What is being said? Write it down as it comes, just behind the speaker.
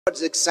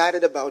God's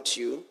excited about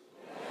you.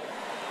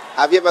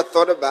 Have you ever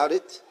thought about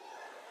it?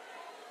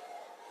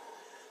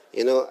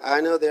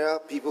 I know there are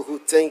people who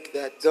think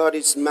that God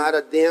is mad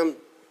at them.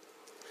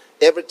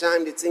 Every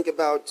time they think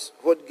about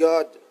what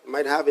God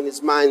might have in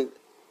his mind,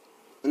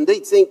 and they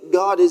think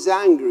God is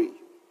angry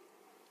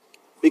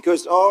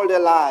because all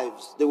their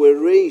lives they were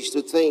raised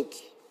to think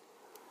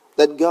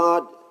that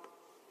God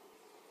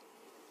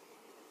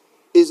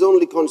is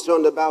only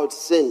concerned about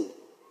sin.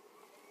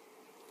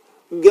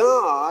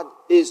 God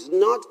is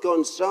not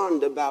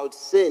concerned about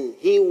sin.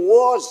 He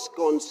was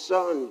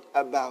concerned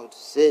about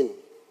sin.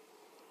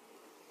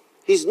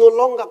 He's no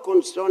longer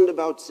concerned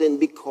about sin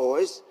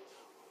because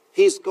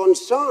his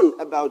concern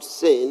about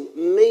sin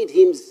made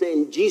him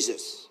send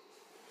Jesus.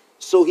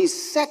 So he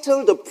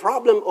settled the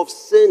problem of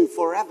sin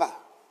forever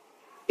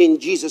in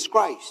Jesus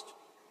Christ.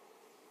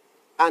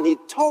 And he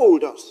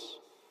told us,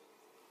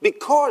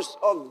 because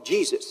of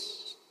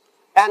Jesus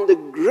and the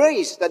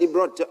grace that he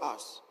brought to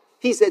us,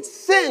 he said,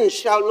 sin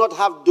shall not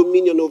have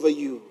dominion over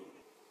you.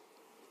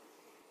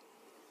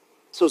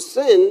 So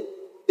sin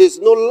is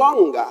no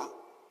longer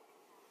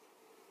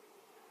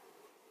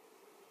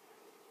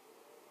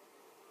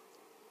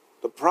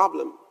the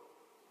problem.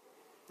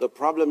 The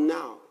problem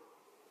now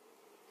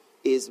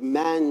is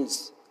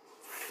man's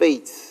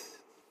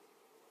faith.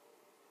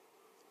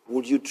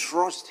 Would you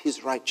trust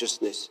his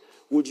righteousness?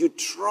 Would you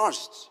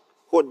trust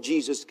what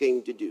Jesus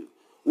came to do?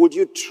 Would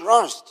you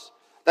trust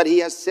that he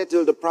has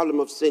settled the problem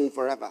of sin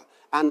forever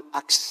and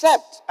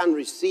accept and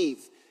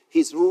receive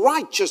his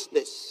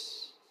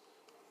righteousness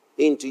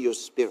into your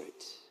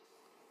spirit?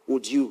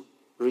 Would you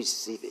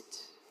receive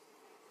it?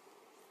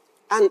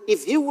 And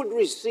if you would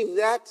receive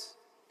that,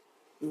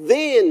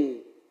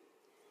 then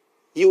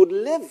you would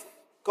live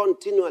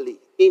continually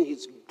in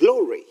his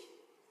glory.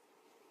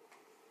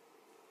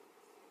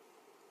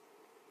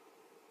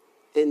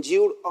 And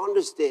you'll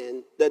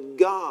understand that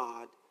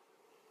God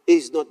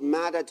is not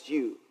mad at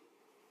you,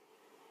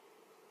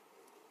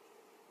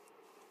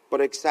 but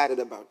excited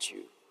about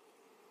you.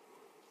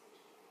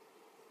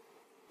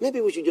 Maybe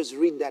we should just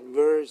read that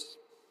verse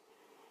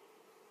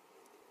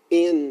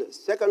in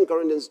 2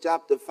 Corinthians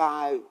chapter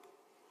 5,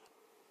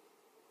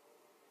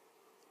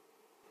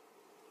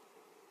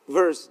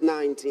 verse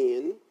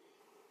 19.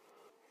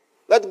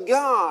 That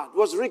God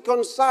was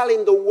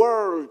reconciling the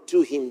world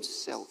to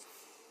himself,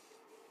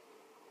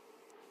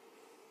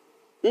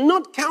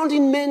 not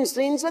counting men's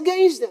sins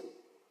against them.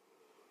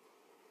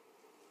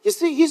 You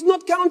see, he's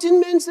not counting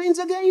men's sins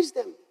against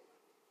them.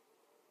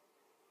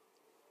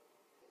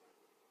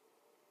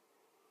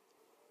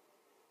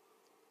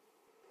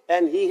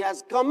 And he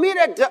has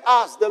committed to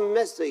us the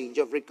message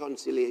of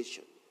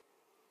reconciliation.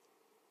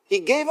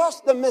 He gave us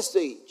the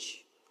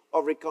message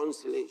of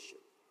reconciliation.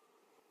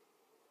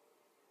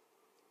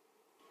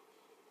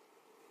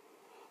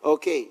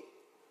 Okay,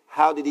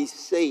 how did he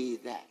say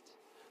that?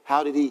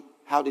 How did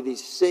he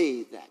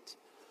say that?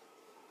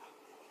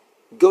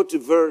 Go to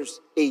verse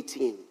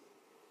 18.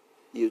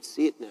 You'd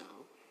see it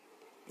now.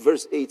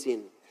 Verse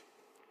 18.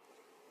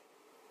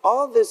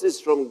 All this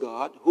is from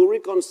God, who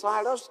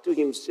reconciled us to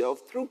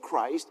himself through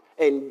Christ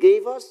and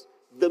gave us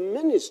the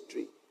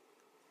ministry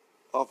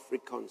of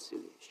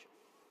reconciliation.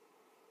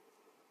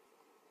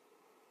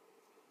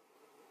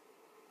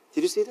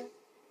 Did you see that?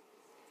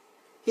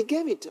 He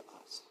gave it to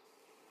us.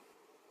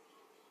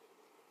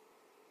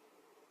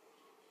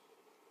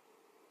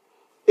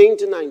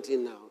 Into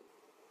 19 now.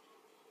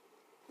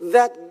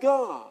 That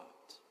God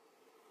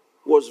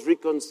was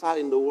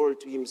reconciling the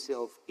world to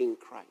himself in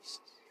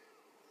Christ.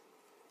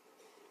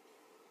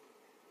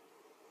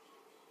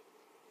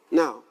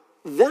 Now,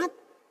 that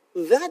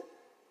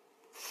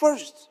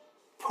first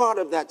part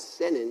of that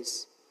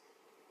sentence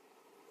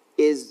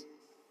is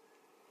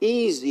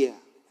easier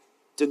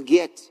to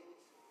get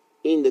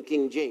in the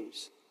King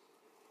James.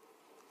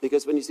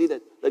 Because when you see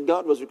that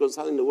God was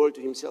reconciling the world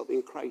to himself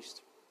in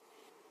Christ,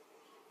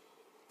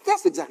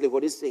 that's exactly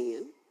what he's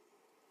saying.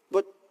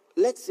 But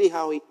let's see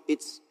how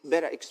it's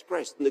better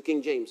expressed in the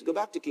King James. Go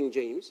back to King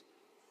James.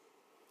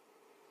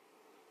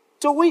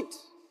 To wit.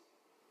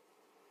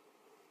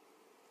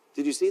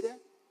 Did you see that?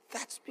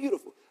 That's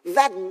beautiful.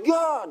 That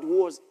God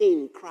was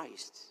in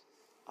Christ.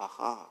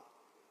 Aha.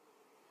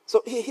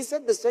 So he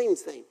said the same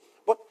thing.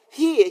 But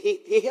here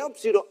he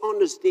helps you to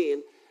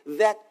understand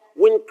that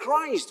when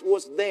Christ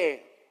was there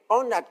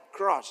on that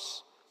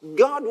cross,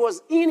 God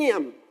was in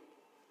him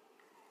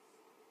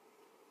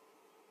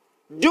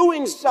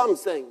doing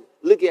something.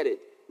 Look at it.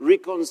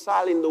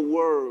 Reconciling the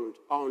world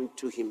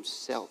unto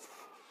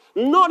himself.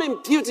 Not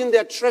imputing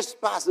their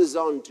trespasses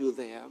unto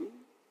them.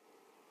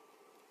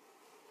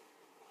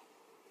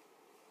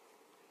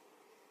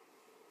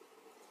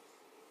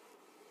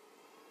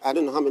 I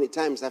don't know how many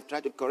times I've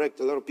tried to correct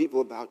a lot of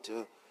people about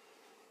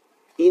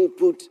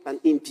input and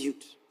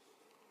impute.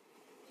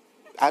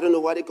 I don't know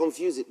why they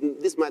confuse it.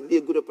 This might be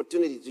a good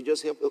opportunity to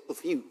just help a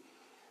few.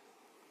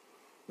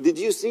 Did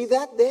you see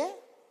that there?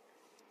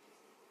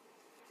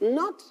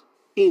 Not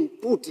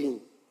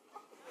inputting.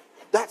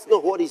 That's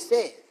not what he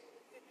said.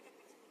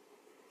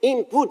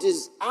 Input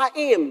is I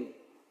am.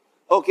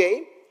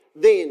 Okay?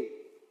 then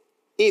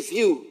if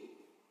you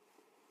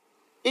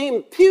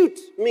impute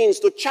means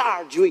to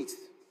charge with.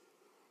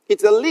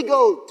 It's a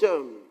legal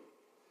term.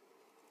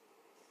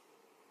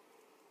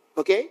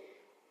 Okay?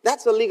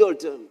 That's a legal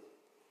term.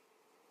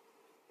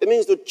 It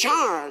means to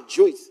charge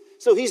with.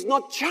 So he's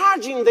not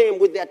charging them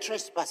with their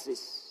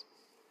trespasses.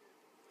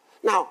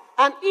 Now,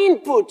 an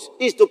input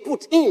is to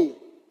put in.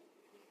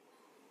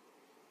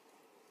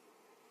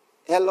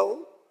 Hello?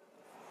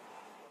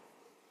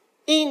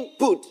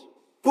 Input,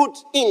 put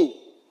in.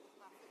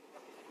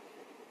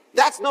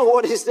 That's not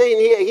what he's saying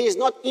here. He's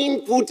not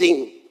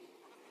inputting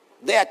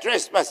their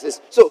trespasses.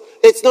 So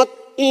it's not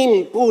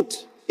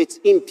input, it's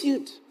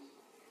impute.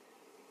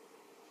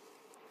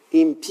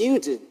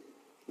 Imputed,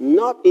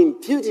 not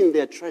imputing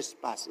their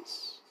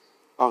trespasses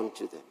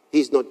onto them.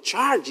 He's not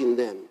charging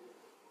them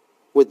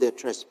with their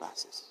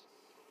trespasses.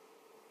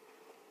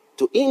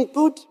 To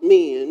input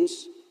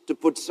means to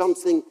put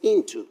something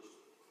into.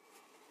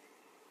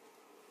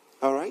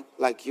 All right?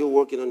 Like you're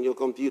working on your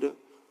computer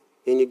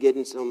and you're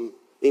getting some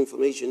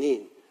information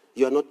in.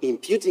 You are not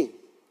imputing.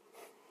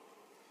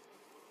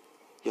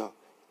 You're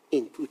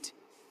inputting.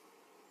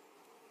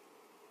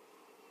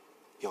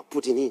 You're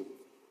putting in.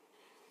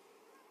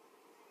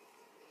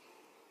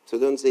 So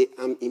don't say,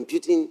 I'm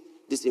imputing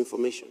this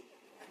information.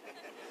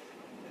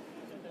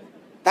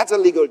 That's a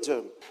legal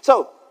term.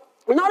 So,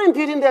 not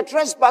imputing their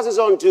trespasses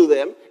unto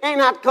them,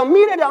 and had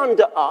committed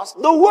unto us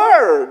the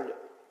word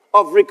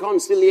of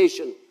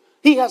reconciliation.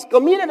 He has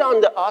committed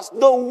unto us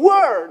the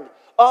word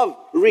of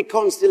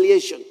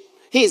reconciliation.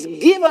 He's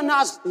given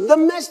us the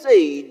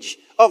message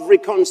of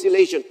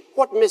reconciliation.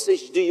 What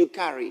message do you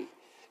carry?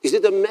 Is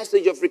it the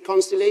message of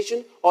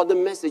reconciliation or the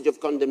message of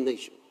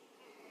condemnation?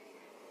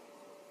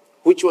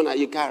 Which one are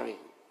you carrying?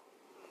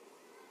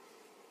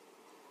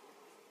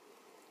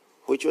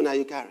 Which one are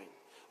you carrying?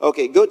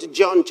 Okay, go to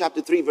John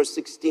chapter 3, verse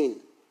 16.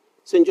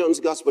 St. John's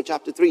Gospel,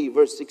 chapter 3,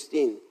 verse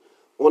 16.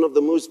 One of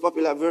the most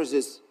popular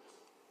verses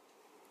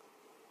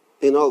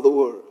in all the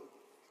world.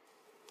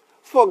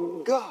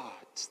 For God,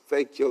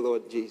 thank you,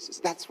 Lord Jesus.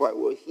 That's why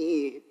we're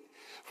here.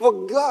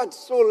 For God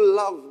so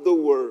loved the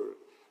world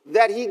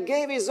that he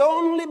gave his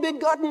only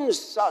begotten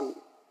Son,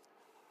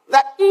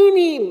 that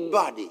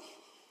anybody,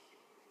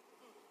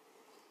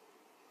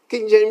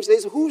 King James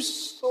says,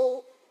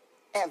 whosoever.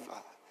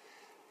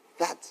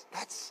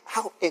 That's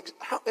how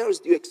else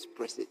do you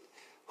express it?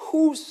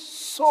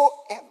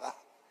 Whosoever,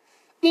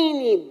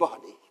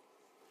 anybody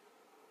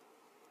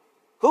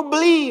who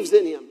believes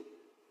in him.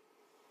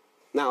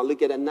 Now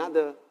look at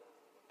another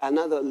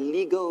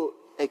legal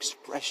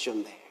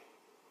expression there.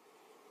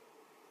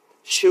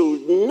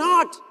 Should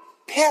not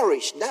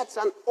perish. That's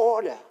an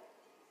order.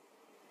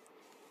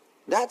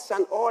 That's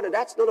an order.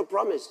 That's not a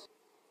promise.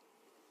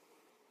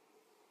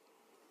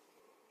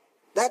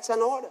 That's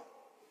an order.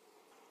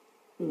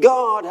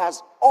 God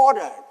has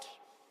ordered,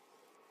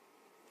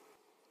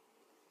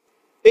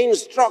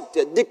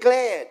 instructed,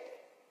 declared,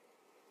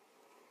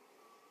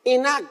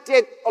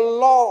 enacted a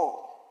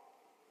law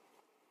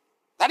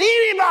that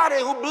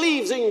anybody who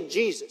believes in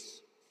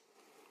Jesus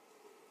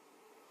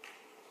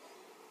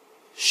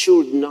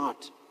should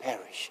not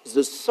perish. It's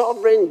the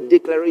sovereign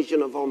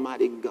declaration of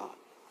Almighty God.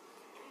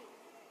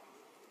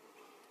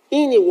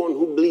 Anyone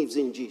who believes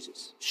in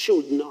Jesus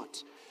should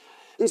not.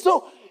 And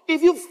so,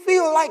 if you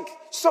feel like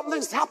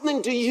something's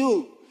happening to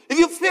you, if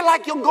you feel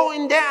like you're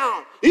going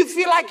down, you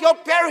feel like you're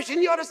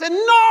perishing, you ought to say, no,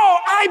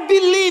 I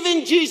believe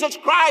in Jesus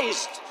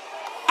Christ.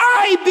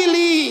 I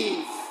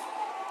believe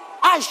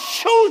I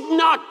should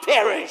not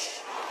perish.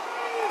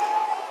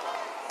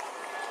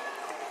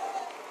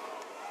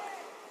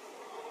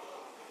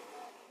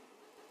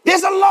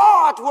 There's a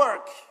law at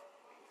work.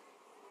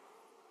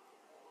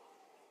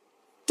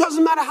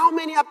 Doesn't matter how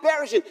many are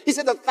perishing. He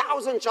said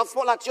 1,000 shall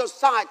fall at your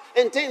side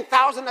and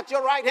 10,000 at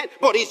your right hand,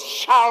 but it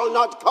shall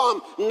not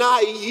come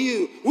nigh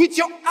you. With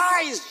your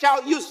eyes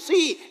shall you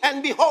see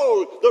and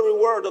behold the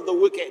reward of the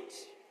wicked.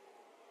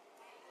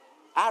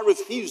 I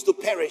refuse to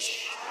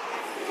perish.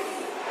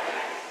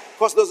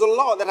 Because there's a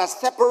law that has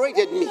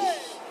separated me,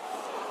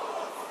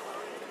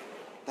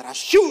 that I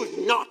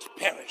should not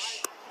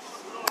perish.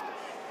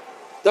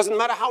 Doesn't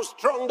matter how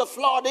strong the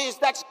flood is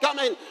that's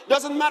coming.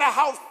 Doesn't matter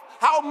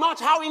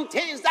how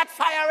intense that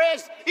fire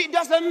is. It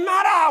doesn't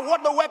matter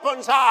what the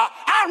weapons are.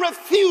 I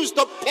refuse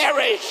to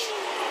perish.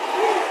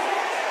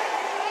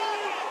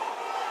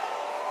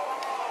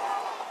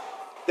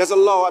 There's a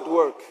law at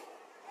work.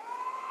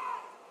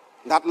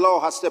 That law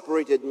has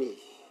separated me.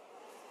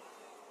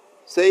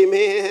 Say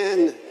amen.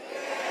 Amen.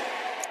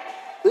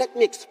 Let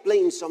me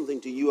explain something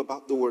to you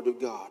about the Word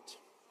of God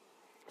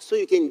so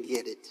you can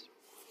get it.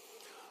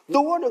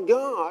 The Word of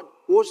God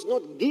was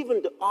not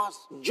given to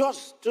us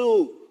just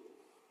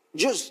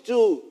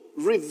to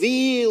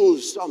reveal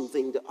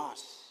something to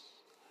us.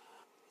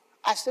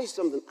 I say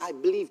something I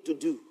believe to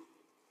do.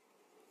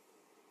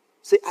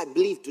 Say, I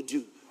believe to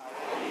do.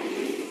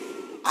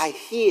 I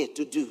hear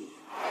to do.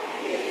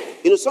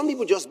 You know, some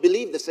people just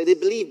believe. They say they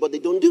believe, but they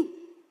don't do.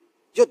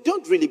 You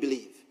don't really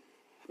believe.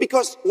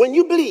 Because when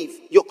you believe,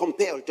 you're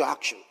compelled to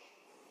action.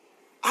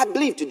 I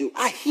believe to do.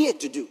 I hear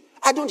to do.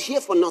 I don't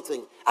hear for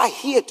nothing. I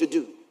hear to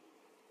do.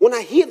 When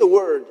I hear the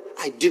word,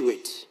 I do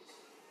it.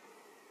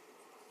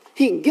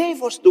 He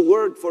gave us the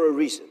word for a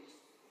reason.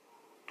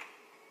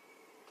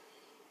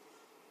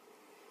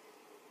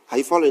 Are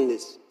you following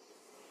this?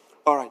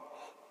 All right.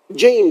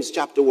 James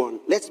chapter 1.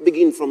 Let's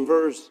begin from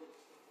verse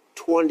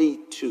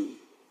 22.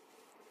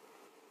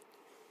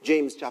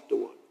 James chapter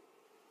 1.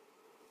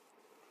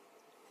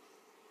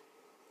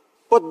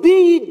 But be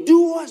ye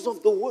doers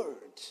of the word.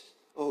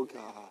 Oh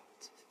God.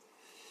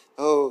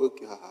 Oh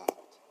God.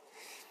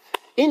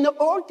 In the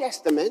Old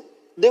Testament,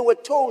 they were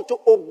told to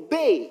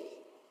obey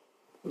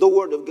the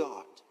word of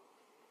God.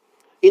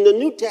 In the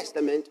New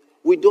Testament,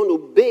 we don't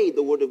obey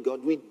the word of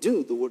God. We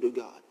do the word of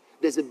God.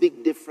 There's a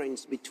big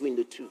difference between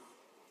the two.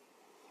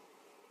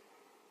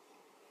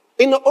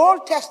 In the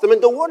Old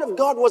Testament, the word of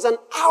God was an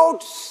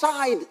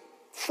outside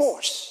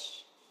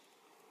force.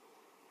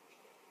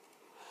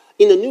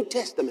 In the New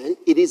Testament,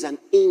 it is an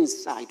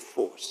inside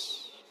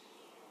force.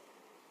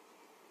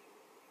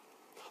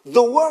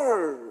 The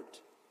word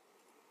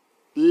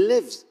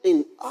lives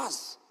in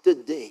us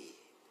today.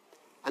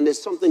 And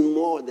there's something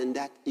more than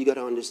that you got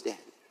to understand.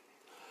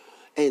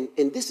 And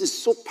this is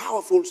so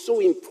powerful, so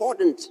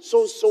important,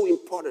 so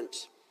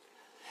important.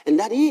 And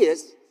that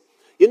is,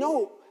 you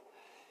know,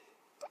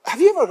 have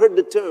you ever heard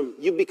the term,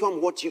 you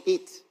become what you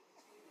eat?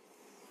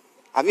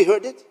 Have you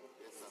heard it?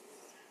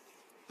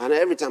 And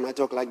every time I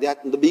talk like that,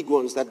 the big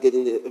ones start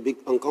getting a bit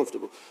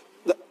uncomfortable.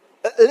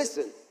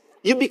 Listen,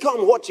 you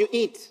become what you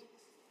eat.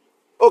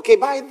 Okay,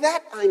 by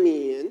that I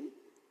mean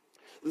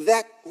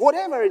that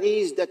whatever it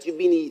is that you've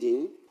been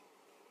eating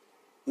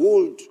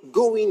will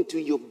go into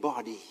your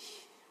body.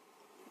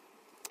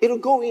 It'll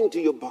go into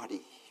your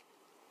body.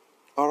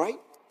 All right?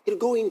 It'll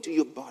go into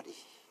your body.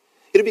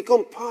 It'll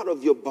become part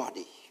of your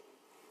body.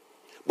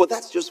 But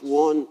that's just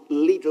one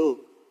little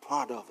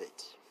part of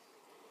it.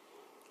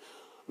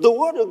 The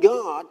word of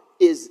God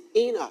is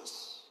in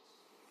us.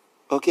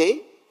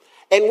 Okay?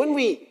 And when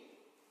we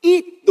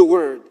eat the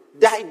word,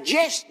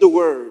 digest the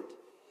word,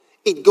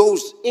 it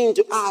goes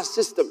into our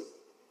system.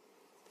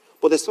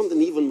 But there's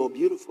something even more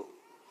beautiful.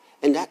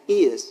 And that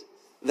is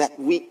that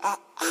we are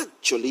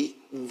actually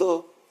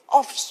the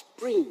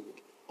offspring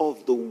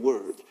of the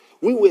word.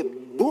 We were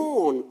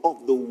born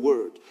of the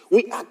word.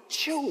 We are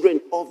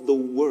children of the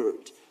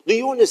word. Do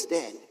you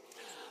understand?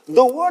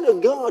 The word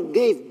of God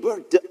gave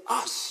birth to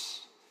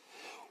us.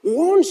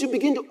 Once you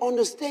begin to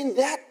understand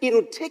that, it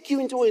will take you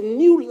into a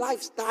new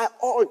lifestyle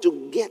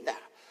altogether.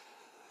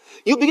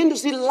 You begin to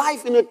see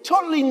life in a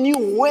totally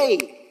new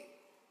way.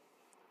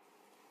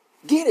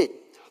 Get it?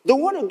 The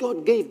word of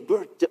God gave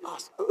birth to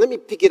us. Let me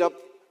pick it up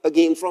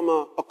again from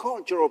a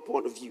cultural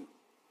point of view.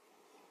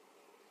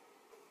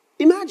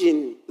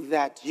 Imagine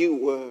that you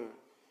were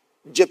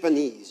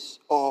Japanese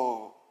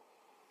or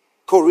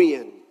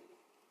Korean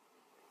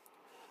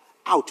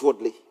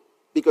outwardly,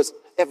 because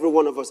every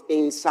one of us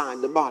inside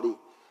the body,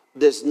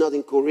 there's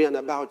nothing Korean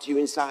about you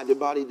inside the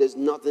body. There's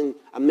nothing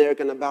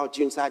American about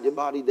you inside your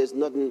body. There's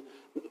nothing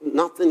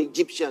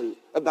Egyptian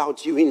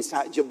about you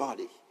inside your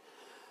body.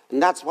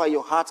 And that's why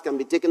your heart can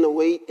be taken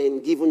away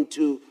and given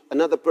to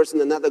another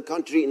person, another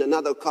country, in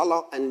another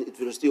color, and it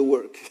will still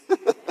work.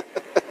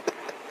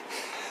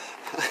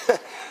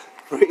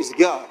 Praise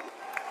God.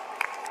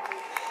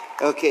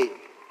 Okay.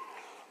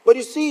 But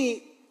you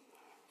see,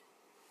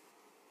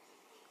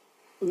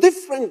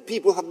 different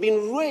people have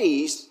been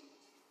raised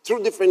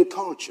through different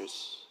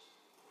cultures.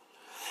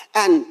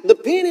 And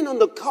depending on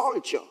the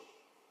culture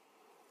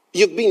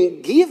you've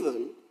been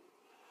given,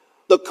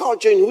 the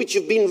culture in which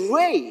you've been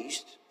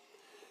raised,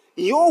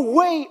 your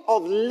way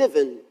of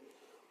living,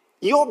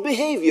 your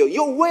behavior,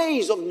 your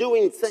ways of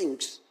doing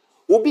things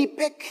will be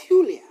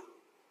peculiar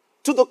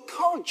to the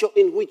culture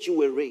in which you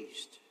were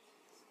raised.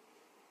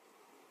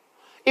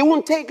 It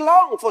won't take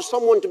long for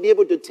someone to be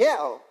able to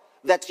tell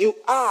that you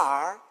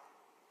are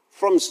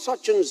from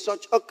such and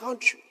such a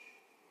country.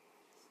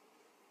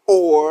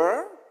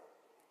 Or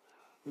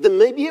they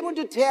may be able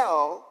to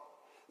tell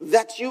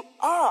that you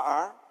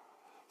are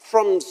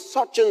from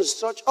such and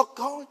such a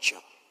culture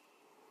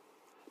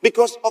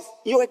because of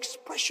your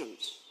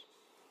expressions.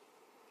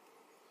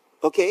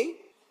 Okay?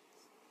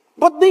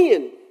 But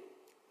then,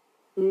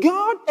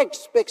 God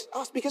expects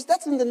us, because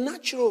that's in the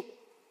natural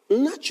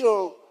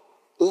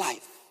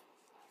life,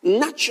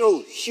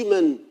 natural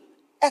human,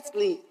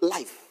 earthly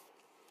life.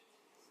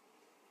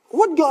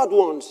 What God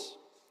wants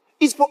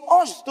is for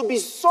us to be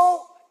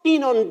so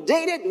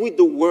inundated with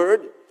the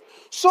word,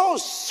 so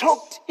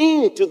soaked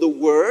into the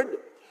word,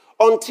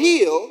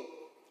 until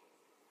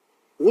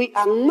we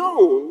are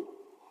known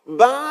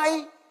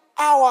by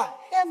our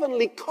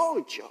heavenly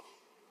culture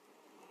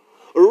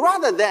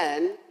rather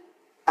than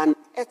an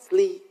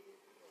earthly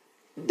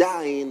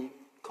dying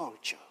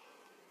culture.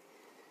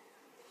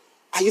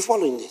 Are you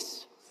following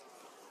this?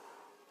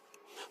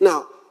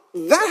 Now,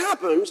 that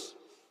happens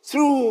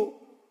through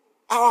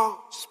our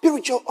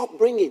spiritual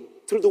upbringing,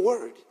 through the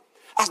word.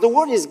 As the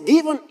word is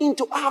given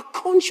into our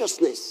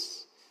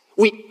consciousness,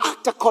 we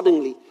act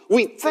accordingly.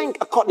 We think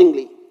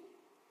accordingly.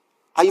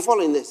 Are you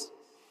following this?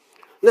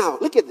 Now,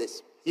 look at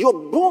this. You're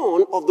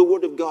born of the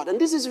Word of God, and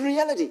this is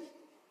reality.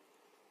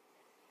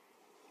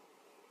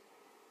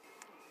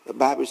 The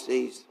Bible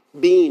says,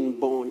 being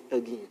born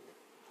again,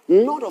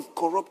 not of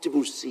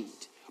corruptible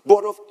seed,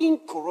 but of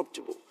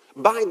incorruptible,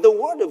 by the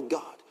Word of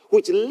God,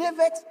 which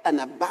liveth and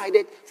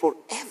abideth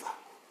forever.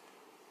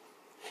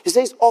 He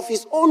says, of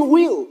his own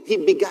will he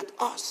begat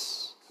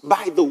us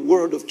by the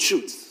word of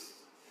truth.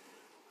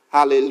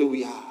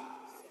 Hallelujah.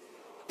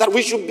 That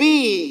we should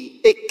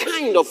be a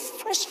kind of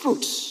first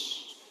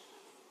fruits,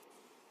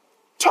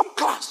 top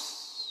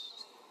class.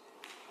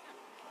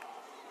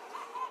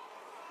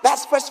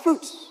 That's first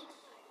fruits.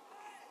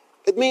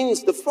 It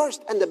means the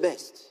first and the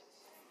best,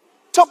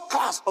 top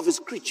class of his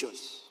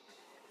creatures.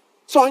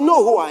 So I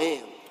know who I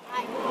am.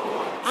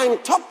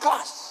 I'm top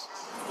class,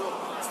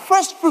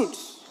 first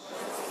fruits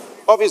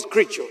of his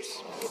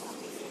creatures.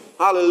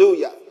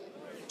 Hallelujah.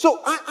 So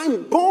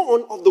I'm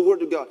born of the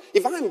Word of God.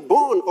 If I'm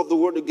born of the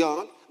Word of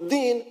God,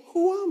 then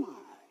who am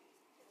I?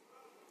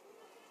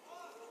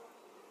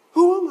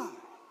 Who am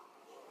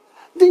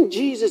I? Didn't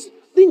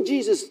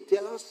Jesus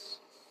tell us,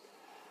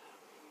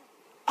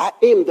 I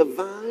am the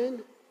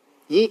vine,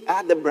 ye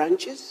are the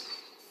branches?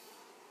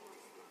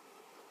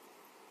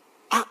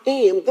 I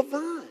am the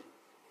vine,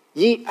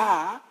 ye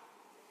are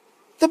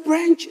the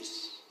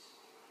branches.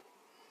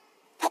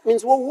 That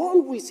means we're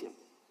one with him.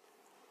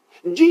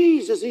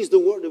 Jesus is the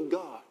Word of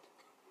God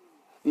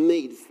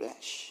made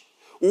flesh.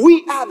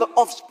 We are the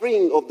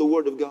offspring of the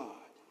Word of God.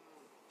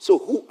 So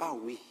who are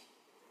we?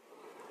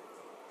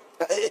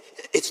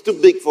 It's too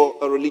big for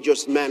a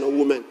religious man or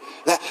woman.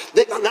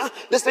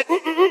 They say,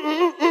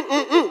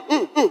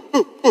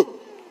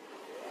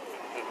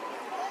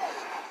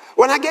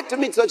 When I get to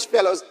meet such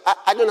fellows,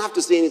 I don't have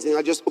to say anything.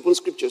 I just open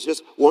scriptures,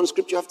 just one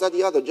scripture after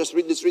the other. Just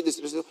read this, read this,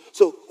 read this.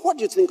 So what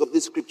do you think of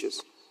these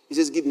scriptures? He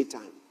says, give me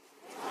time.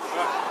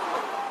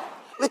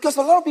 Because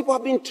a lot of people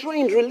have been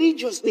trained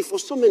religiously for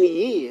so many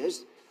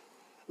years.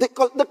 They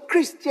call it the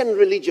Christian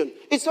religion.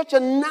 It's such a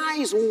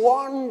nice,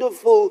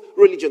 wonderful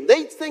religion.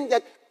 They think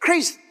that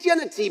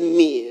Christianity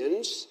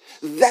means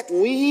that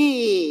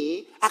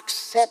we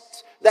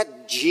accept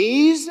that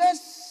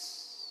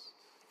Jesus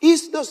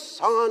is the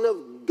Son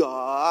of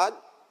God.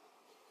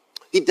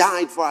 He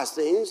died for our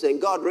sins and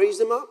God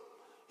raised him up.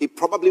 He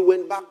probably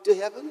went back to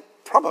heaven.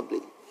 Probably.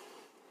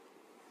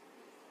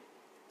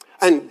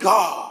 And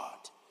God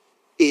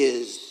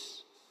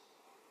is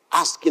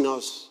asking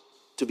us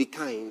to be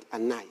kind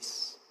and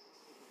nice.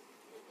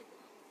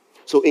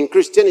 So in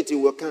Christianity,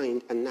 we're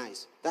kind and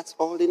nice. That's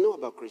all they know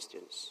about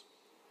Christians.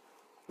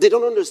 They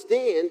don't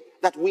understand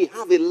that we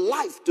have a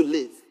life to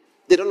live.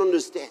 They don't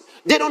understand.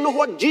 They don't know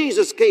what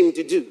Jesus came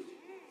to do.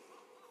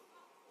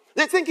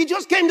 They think he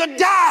just came to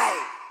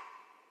die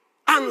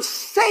and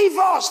save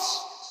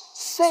us.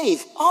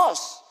 Save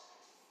us.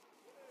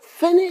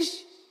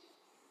 Finish.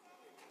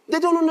 They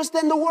don't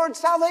understand the word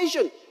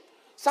salvation.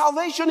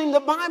 Salvation in the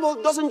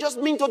Bible doesn't just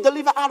mean to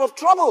deliver out of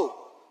trouble.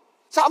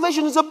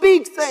 Salvation is a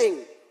big thing.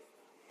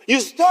 You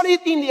study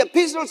it in the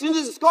epistles, you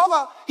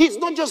discover he's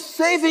not just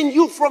saving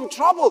you from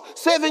trouble,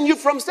 saving you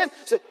from sin.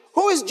 So,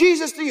 who is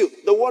Jesus to you?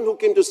 The one who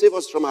came to save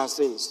us from our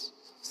sins.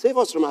 Save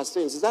us from our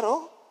sins. Is that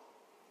all?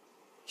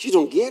 You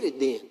don't get it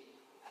then.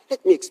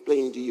 Let me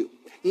explain to you.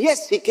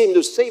 Yes, he came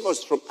to save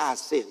us from our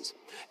sins.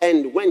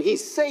 And when he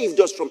saved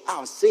us from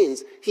our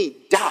sins, he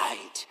died.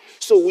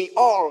 So we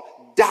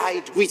all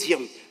died with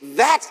him.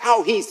 That's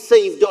how he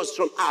saved us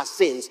from our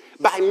sins.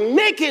 By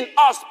making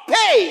us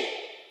pay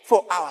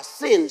for our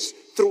sins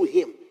through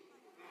him.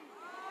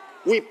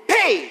 We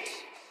paid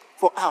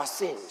for our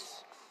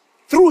sins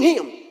through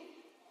him.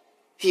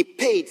 He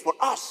paid for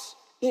us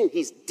in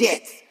his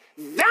death.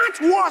 That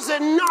was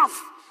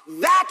enough.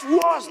 That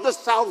was the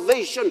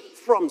salvation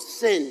from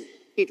sin.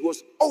 It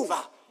was over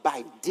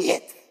by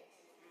death.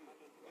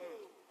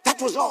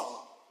 That was all.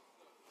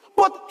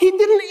 But he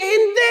didn't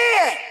end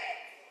there.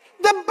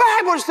 The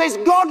Bible says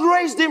God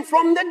raised him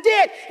from the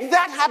dead.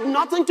 That had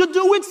nothing to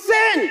do with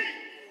sin.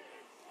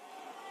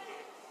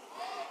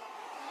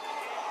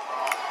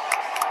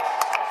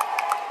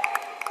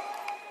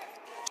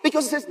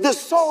 Because it says, the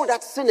soul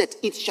that sinneth,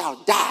 it shall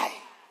die.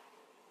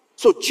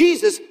 So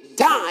Jesus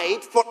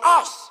died for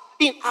us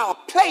in our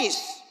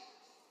place.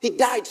 He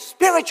died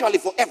spiritually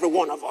for every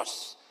one of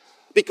us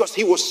because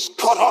he was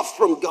cut off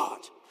from God.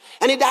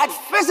 And he died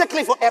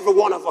physically for every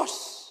one of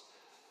us.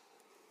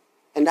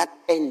 And that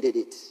ended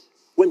it.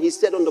 When he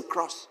said on the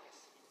cross,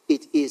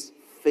 it is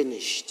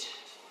finished.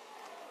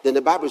 Then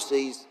the Bible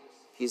says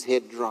his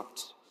head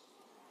dropped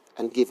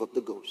and gave up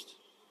the ghost.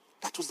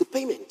 That was the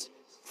payment.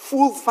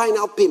 Full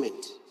final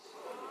payment.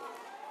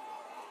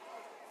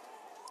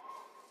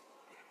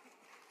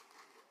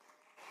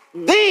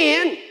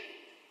 Then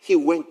he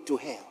went to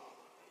hell.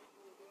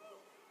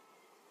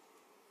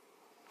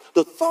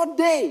 The third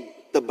day,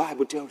 the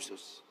Bible tells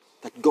us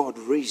that God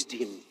raised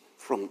him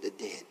from the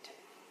dead.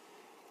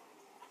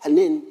 And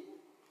then,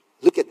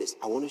 look at this.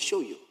 I want to show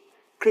you.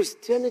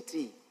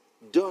 Christianity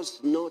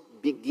does not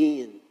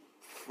begin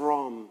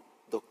from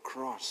the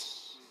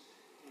cross.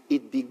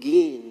 It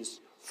begins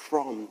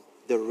from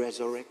the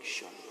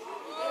resurrection.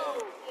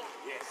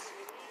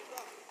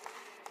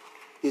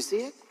 You see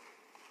it?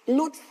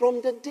 Not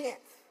from the death.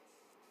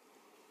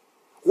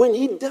 When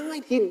he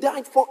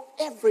died for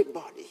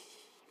everybody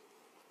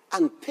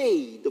and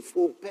paid the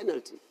full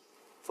penalty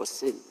for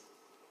sin.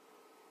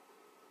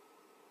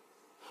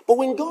 But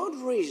when God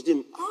raised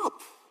him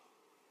up,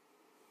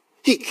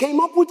 he came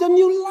up with a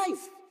new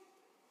life.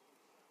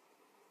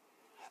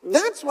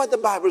 That's what the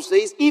Bible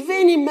says. If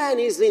any man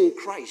is in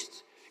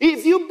Christ,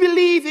 if you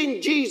believe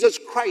in Jesus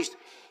Christ,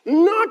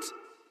 not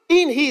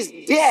in his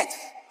death,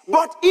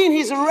 but in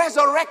his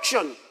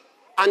resurrection.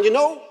 And you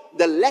know,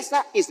 the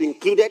lesser is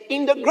included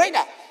in the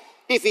greater.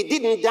 If he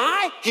didn't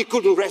die, he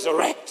couldn't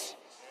resurrect.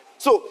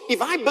 So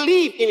if I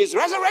believe in his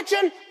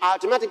resurrection, I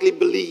automatically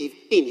believe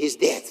in his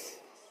death.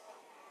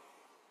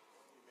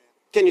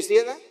 Can you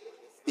see that?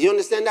 Do you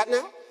understand that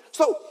now?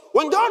 So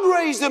when God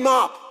raised him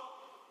up,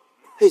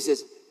 he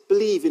says,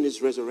 believe in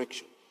his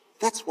resurrection.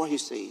 That's why he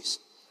says,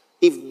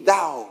 if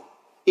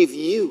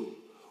you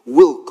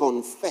will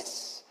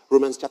confess,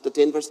 Romans chapter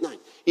 10 verse 9,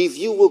 if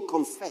you will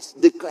confess,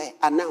 declare,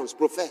 announce,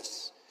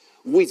 profess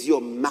with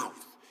your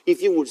mouth,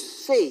 if you will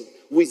say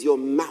with your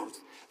mouth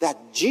that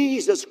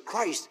Jesus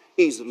Christ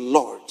is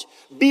Lord,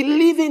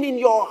 believing in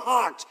your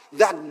heart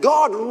that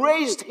God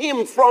raised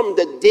him from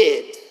the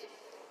dead.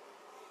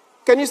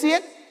 Can you see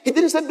it? He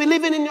didn't say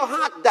believing in your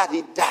heart that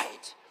he died.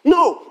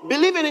 No,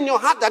 believing in your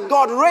heart that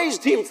God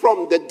raised him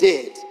from the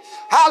dead.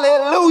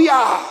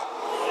 Hallelujah.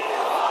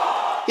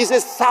 He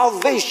says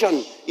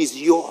salvation is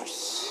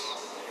yours.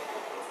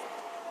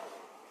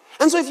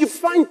 And so if you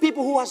find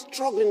people who are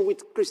struggling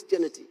with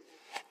Christianity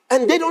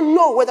and they don't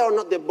know whether or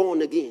not they're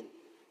born again,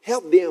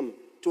 help them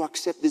to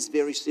accept this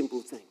very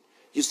simple thing.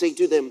 You say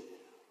to them,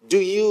 do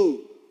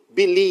you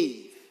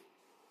believe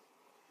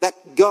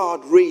that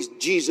God raised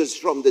Jesus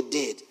from the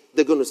dead?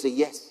 They're going to say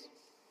yes,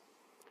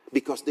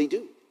 because they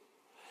do.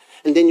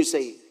 And then you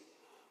say,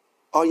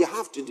 all you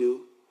have to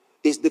do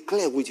is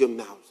declare with your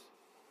mouth.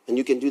 And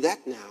you can do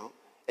that now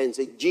and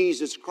say,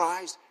 Jesus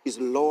Christ is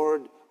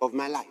Lord of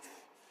my life.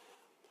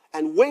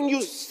 And when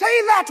you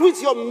say that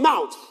with your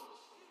mouth,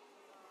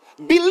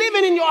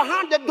 believing in your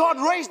heart that God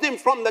raised him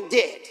from the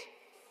dead,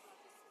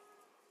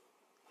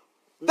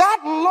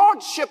 that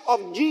lordship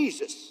of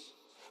Jesus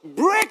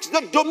breaks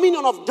the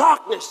dominion of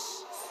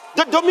darkness,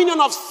 the dominion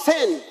of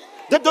sin,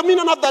 the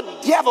dominion of the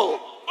devil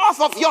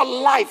off of your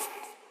life.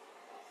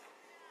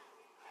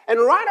 And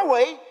right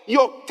away,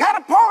 you're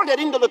catapulted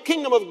into the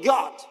kingdom of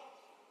God.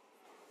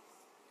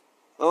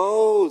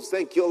 Oh,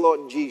 thank you,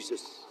 Lord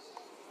Jesus.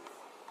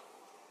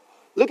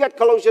 Look at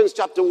Colossians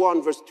chapter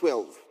 1, verse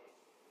 12.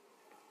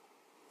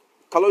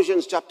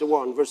 Colossians chapter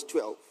 1, verse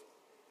 12.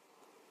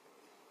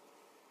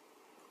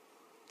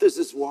 This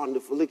is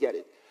wonderful. Look at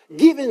it.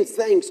 Giving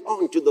thanks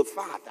unto the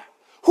Father,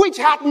 which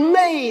hath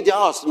made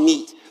us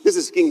meet. This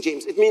is King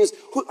James. It means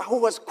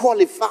who has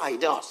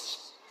qualified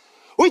us.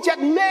 Which hath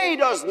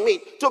made us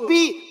meet to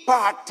be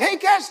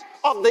partakers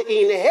of the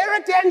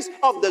inheritance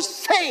of the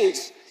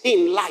saints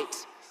in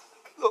light.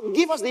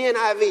 Give us the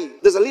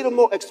NIV. There's a little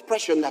more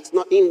expression that's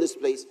not in this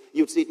place.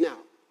 You'd see it now.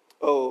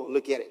 Oh,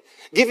 look at it.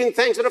 Giving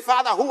thanks to the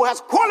Father who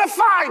has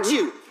qualified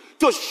you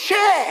to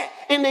share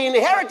in the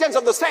inheritance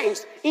of the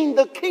saints in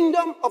the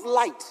kingdom of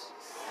light.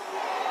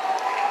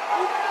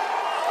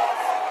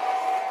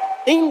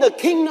 In the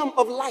kingdom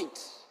of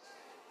light.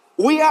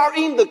 We are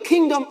in the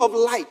kingdom of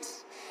light.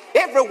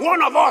 Every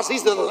one of us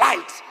is the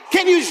light.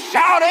 Can you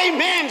shout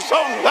amen,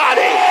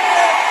 somebody?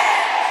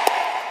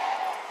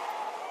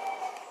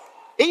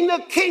 In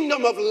the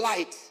kingdom of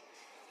light.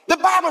 The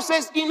Bible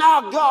says in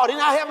our God, in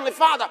our Heavenly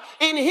Father,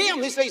 in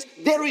him, he says,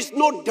 there is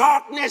no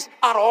darkness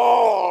at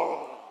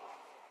all.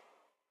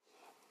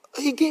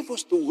 He gave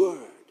us the word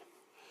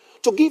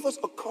to give us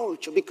a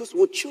culture because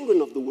we're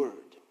children of the word.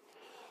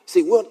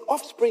 See, we're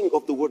offspring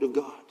of the word of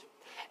God.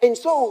 And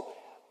so,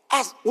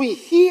 as we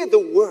hear the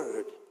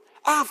word,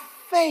 our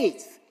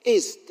faith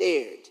is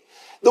stirred.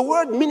 The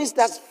word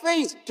ministers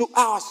faith to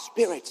our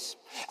spirits.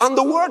 And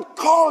the word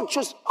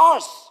cultures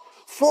us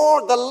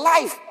for the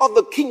life of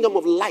the kingdom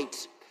of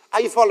light.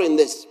 Are you following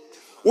this?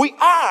 We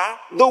are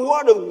the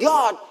word of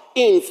God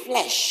in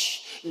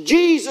flesh.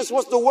 Jesus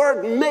was the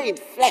word made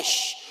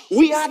flesh.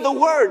 We are the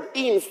word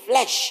in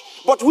flesh.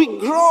 But we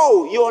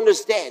grow, you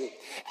understand.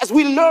 As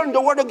we learn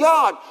the word of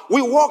God,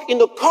 we walk in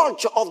the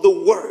culture of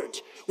the word.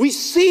 We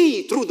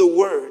see through the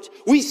word.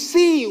 We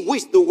see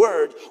with the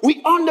word.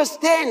 We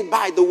understand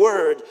by the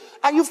word.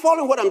 Are you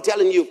following what I'm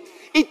telling you?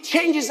 It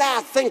changes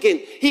our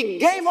thinking. He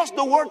gave us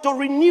the word to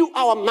renew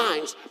our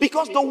minds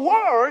because the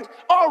word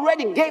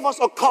already gave us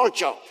a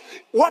culture.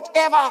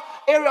 Whatever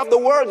area of the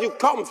world you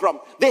come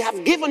from, they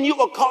have given you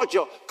a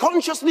culture,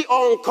 consciously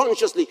or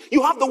unconsciously.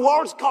 You have the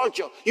world's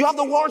culture. You have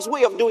the world's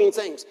way of doing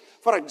things.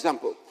 For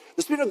example,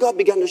 the Spirit of God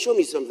began to show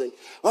me something.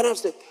 When I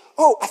said,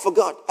 oh, I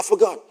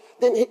forgot.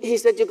 Then he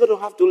said, you're going to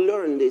have to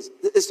learn this.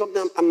 It's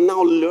something I'm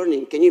now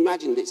learning. Can you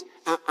imagine this?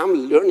 I'm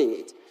learning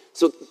it.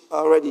 So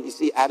already, you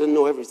see, I don't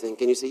know everything.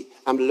 Can you see?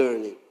 I'm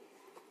learning.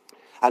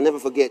 I'll never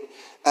forget.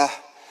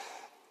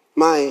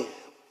 My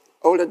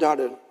older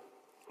daughter,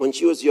 when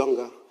she was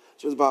younger,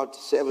 she was about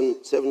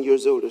seven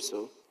years old or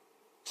so.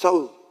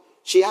 So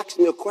She asked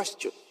me a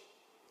question.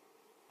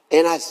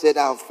 And I said,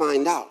 I'll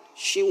find out.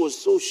 She was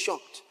so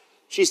shocked.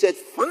 She said,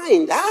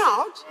 find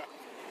out?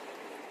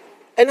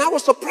 And I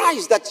was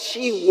surprised that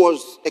she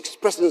was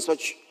expressing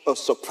such a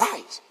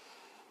surprise.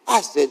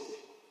 I said,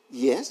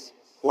 yes.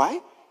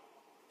 Why?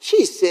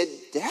 She said,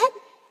 Dad,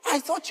 I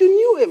thought you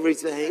knew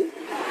everything.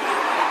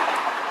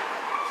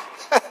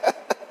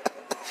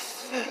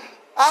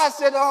 I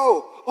said,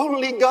 oh,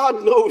 only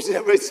God knows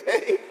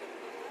everything.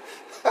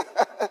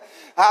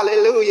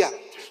 Hallelujah.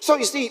 So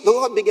you see, the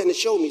Lord began to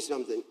show me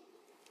something.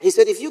 He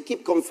said, if you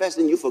keep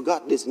confessing you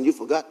forgot this and you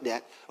forgot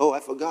that, oh, I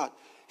forgot.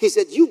 He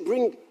said, you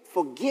bring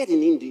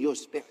forgetting into your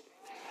spirit.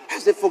 I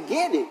said,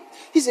 forgetting?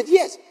 He said,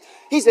 yes.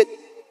 He said,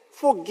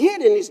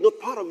 forgetting is not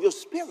part of your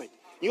spirit.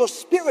 Your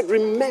spirit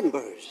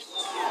remembers.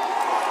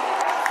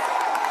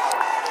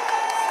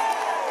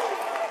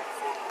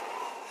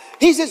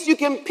 He says, you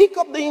can pick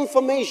up the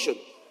information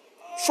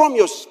from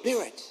your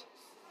spirit.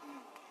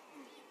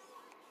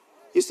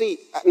 You see,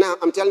 now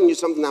I'm telling you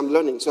something I'm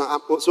learning,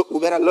 so we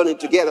better learn it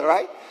together,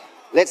 right?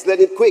 Let's learn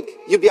it quick.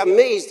 You'll be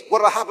amazed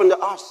what will happen to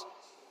us.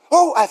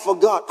 Oh, I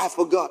forgot. Oh, I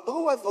forgot.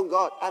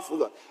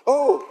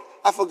 Oh,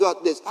 I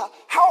forgot this.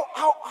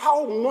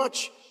 How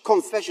much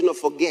confession of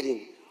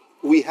forgetting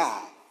we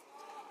have?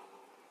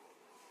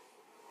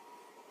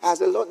 I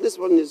said, Lord, this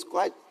one is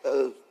quite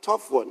a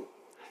tough one.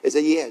 He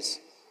said, yes,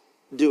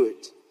 do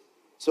it.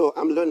 So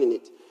I'm learning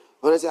it.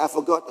 When I said, I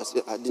forgot, I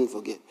said, I didn't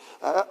forget.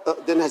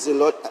 Then I said,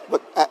 Lord,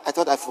 but I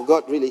thought I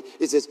forgot really.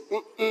 He says,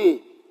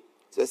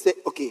 So I say,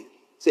 okay.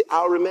 Say,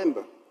 I'll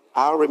remember.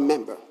 I'll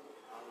remember.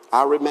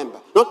 I'll remember.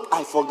 Not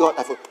I forgot.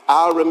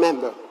 I'll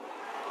remember.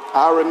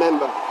 I'll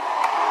remember.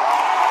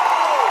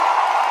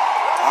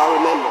 I'll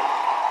remember.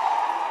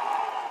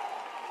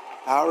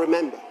 I'll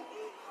remember.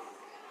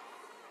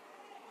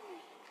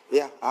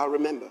 Yeah, I'll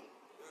remember.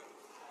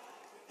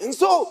 And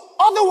so,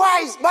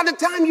 otherwise, by the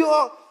time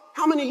you're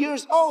how many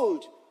years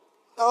old?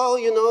 Oh,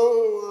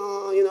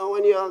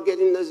 when you're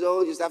getting this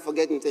old, you start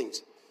forgetting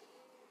things.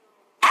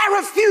 I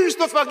refuse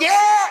to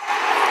forget.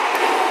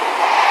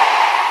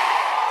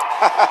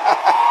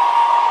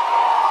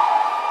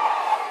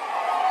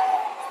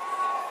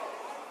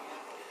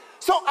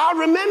 So I'll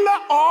remember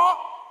or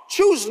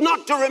choose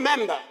not to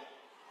remember.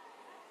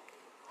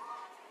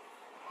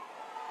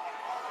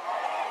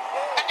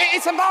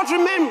 It's about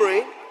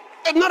remembering,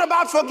 it's not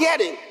about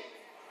forgetting.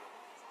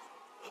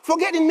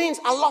 Forgetting means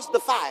I lost the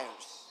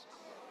fires.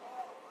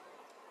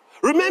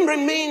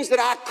 Remembering means that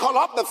I call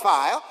up the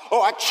file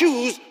or I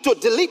choose to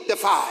delete the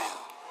file.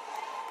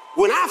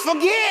 When I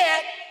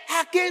forget,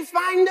 I can't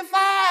find the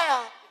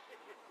file.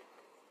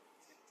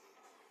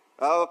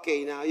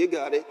 Okay, now you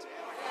got it.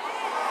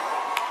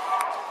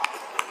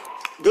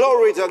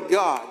 Glory to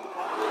God.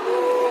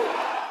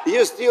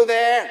 You're still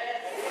there?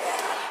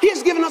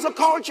 He's given us a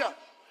culture.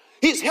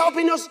 He's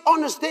helping us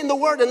understand the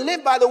word and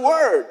live by the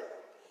word.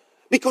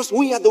 Because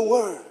we are the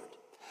word.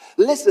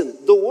 Listen,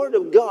 the word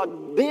of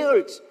God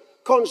built,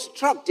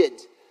 constructed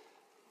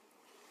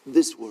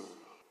this world.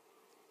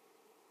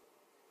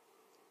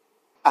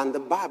 And the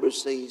Bible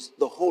says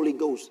the Holy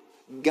Ghost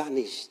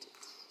garnished it.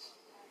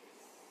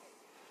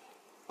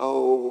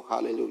 Oh,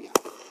 hallelujah.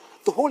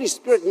 The Holy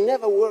Spirit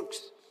never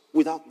works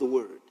without the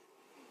word.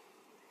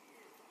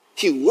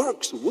 He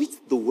works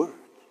with the word.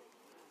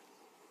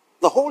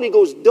 The Holy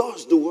Ghost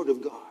does the word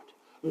of God.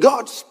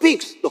 God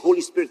speaks, the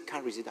Holy Spirit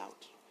carries it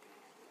out.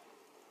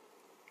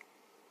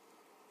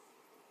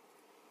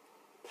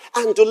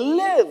 And to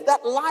live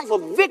that life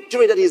of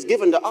victory that He's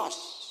given to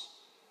us,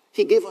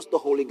 He gave us the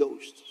Holy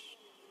Ghost.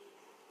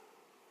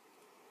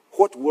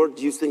 What word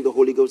do you think the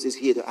Holy Ghost is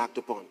here to act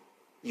upon?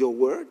 Your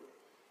word?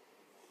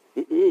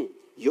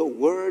 Your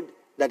word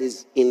that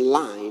is in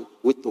line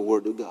with the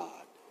word of God.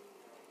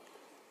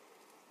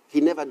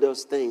 He never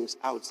does things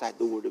outside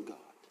the word of God.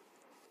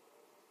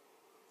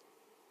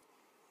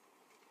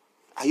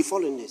 Are you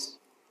following this?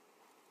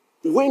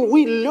 When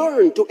we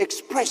learn to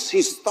express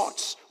His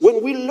thoughts,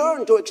 when we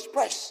learn to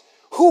express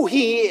who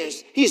He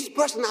is, His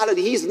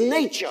personality, His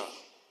nature,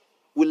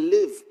 we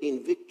live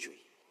in victory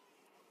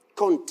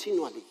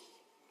continually,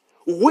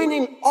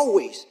 winning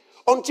always,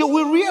 until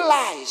we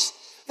realize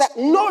that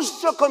no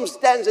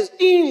circumstances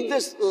in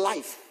this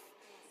life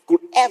could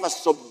ever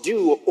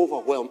subdue or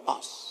overwhelm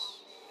us.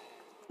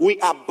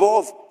 We are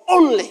above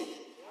only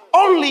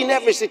in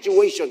every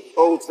situation.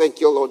 Oh,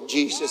 thank you, Lord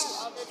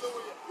Jesus.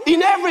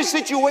 In every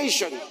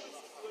situation.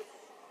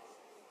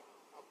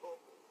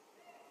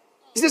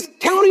 He says,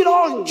 count it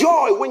all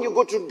joy when you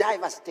go through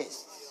diverse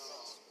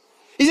tests.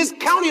 He says,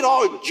 count it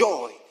all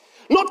joy.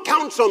 Not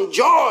count some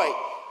joy.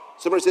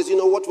 Somebody says, you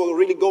know what we're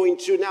really going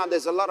through now?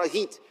 There's a lot of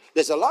heat.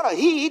 There's a lot of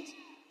heat.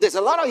 There's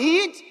a lot of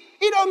heat.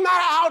 It don't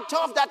matter how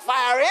tough that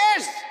fire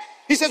is.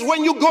 He says,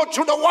 when you go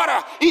through the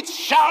water, it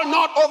shall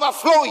not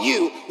overflow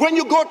you. When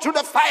you go through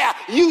the fire,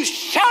 you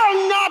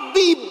shall not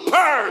be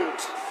burned.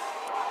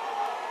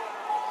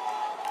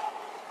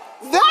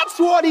 That's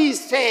what He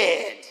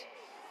said.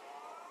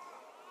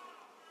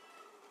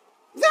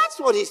 That's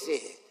what He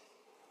said.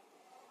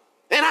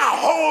 And I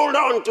hold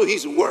on to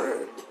His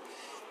word.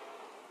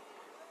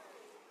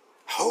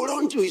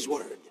 hold on to his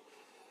word.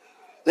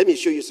 Let me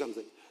show you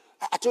something.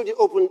 I told you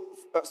open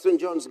St.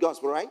 John's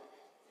Gospel, right?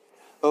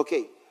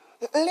 Okay.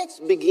 Let's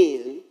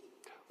begin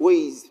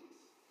with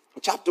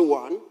chapter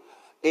 1.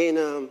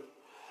 And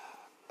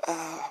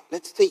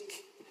let's take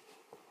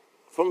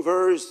from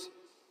verse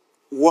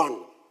 1.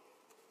 There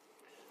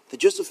are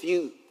just a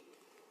few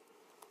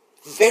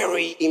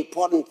very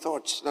important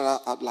thoughts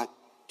that I'd like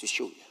to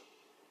show you.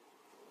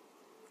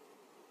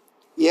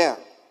 Yeah.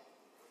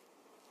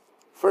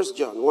 1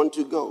 John, 1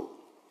 to go.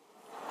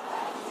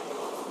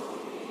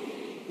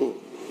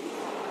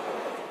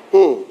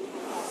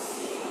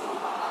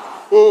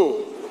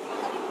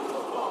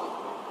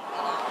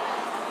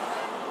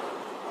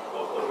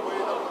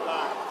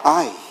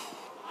 Aye.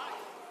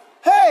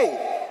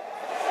 Hey!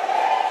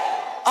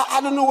 I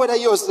don't know whether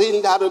you're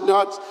saying that or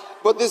not,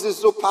 but this is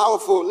so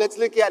powerful. Let's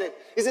look at it.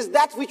 It says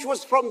that which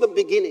was from the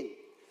beginning.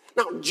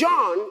 Now,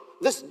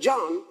 this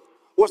John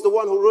was the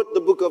one who wrote the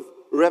book of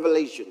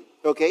Revelation,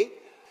 okay?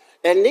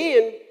 And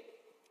then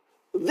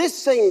this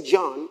same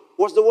John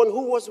was the one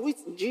who was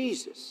with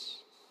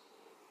Jesus,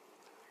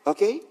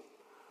 okay?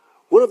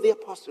 One of the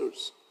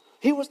apostles.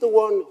 He was the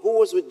one who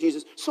was with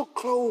Jesus, so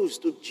close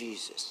to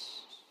Jesus.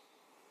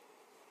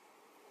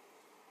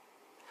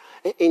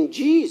 And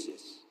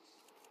Jesus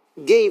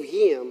gave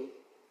him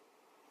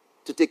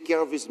to take care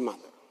of his mother.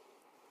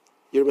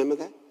 You remember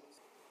that?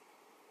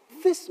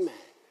 This man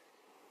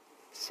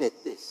said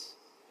this,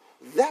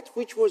 that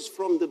which was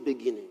from the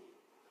beginning,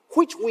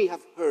 which we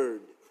have heard,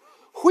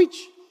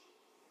 which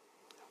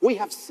we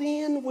have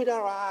seen with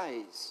our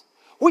eyes,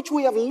 which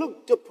we have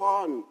looked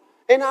upon,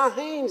 and our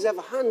hands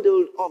have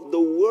handled of the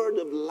word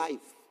of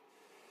life.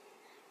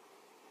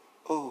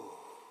 Oh,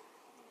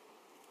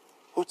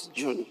 what's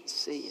John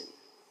saying?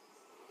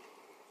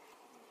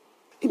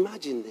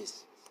 Imagine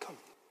this. Come.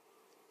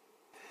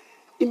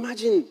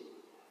 Imagine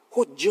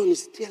what John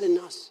is telling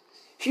us.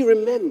 He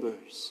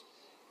remembers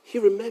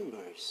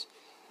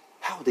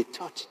how they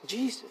taught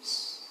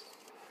Jesus.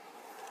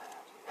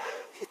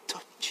 He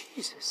taught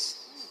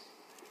Jesus.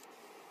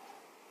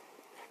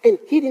 And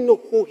he didn't know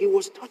who he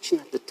was touching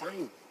at the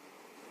time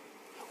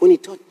when he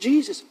taught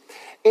Jesus.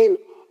 And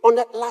on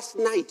that last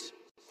night,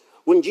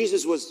 when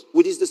Jesus was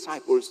with his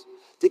disciples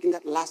taking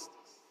that last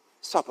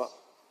supper,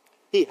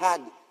 he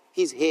had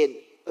his head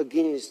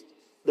against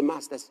the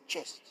master's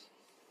chest.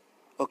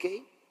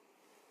 Okay?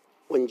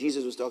 When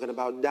Jesus was talking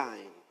about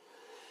dying.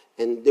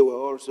 And they were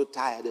also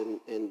tired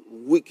and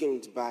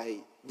weakened by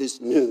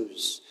this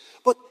news.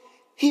 But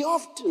he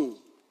often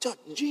taught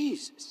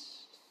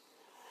Jesus.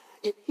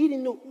 And he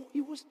didn't know who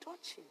he was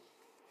touching.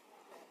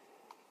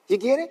 You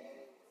get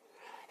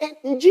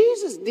it? And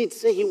Jesus did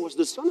say he was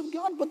the Son of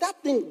God, but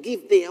that didn't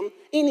give them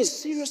any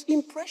serious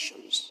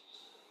impressions.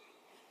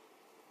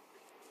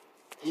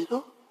 You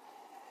know?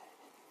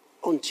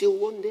 Until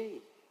one day,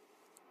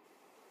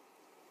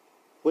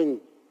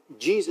 when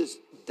Jesus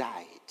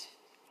died,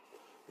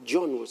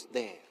 John was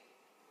there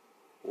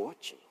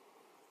watching.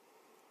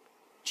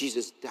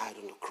 Jesus died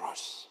on the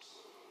cross.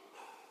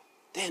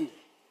 Then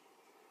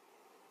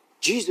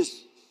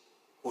Jesus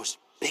was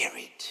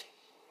buried.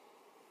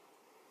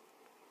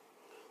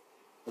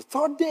 The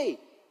third day,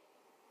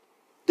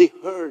 they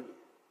heard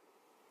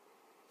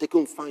they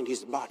couldn't find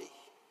his body.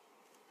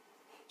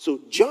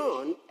 So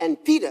John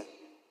and Peter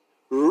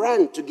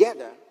ran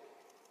together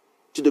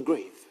to the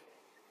grave.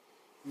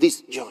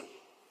 This John.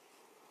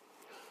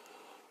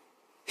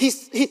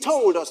 He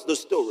told us the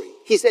story.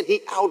 He said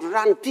he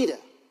outran Peter.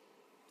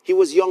 He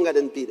was younger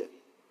than Peter.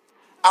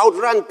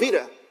 Outran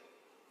Peter.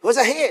 Was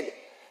ahead.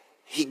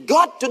 He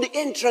got to the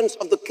entrance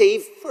of the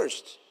cave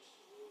first.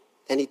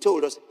 And he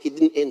told us he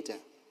didn't enter.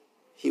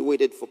 He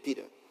waited for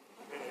Peter.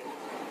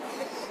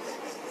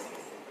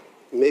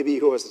 Maybe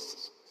he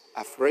was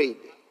afraid.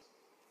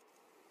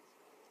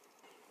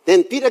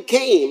 Then Peter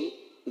came,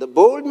 the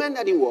bold man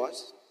that he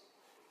was,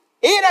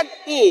 entered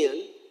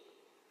in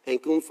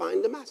and couldn't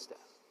find the master.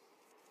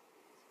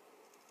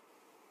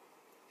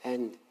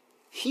 And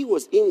he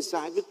was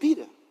inside with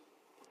Peter.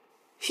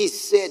 He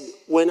said,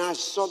 when I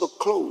saw the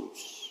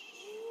clothes,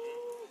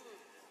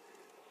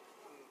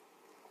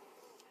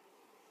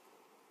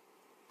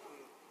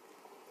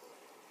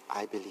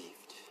 I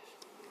believed.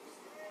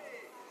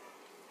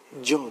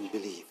 John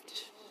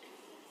believed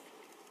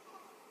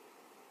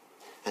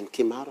and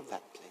came out of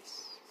that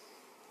place.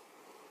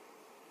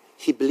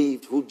 He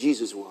believed who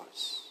Jesus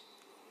was,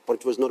 but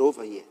it was not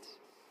over yet.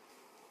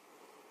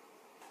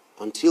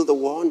 Until the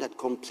one that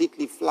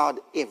completely floored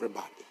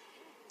everybody.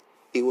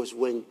 It was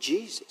when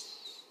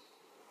Jesus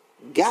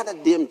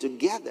gathered them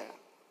together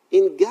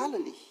in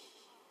Galilee.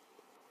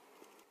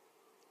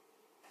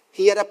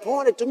 He had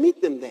appointed to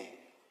meet them there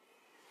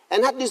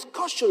and had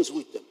discussions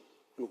with them.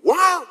 And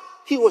while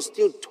he was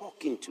still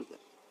talking to them,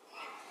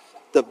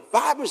 the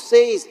Bible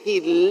says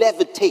he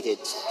levitated.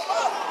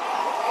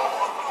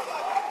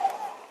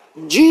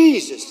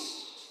 Jesus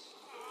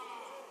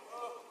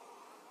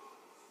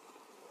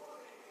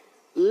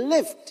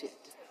lifted.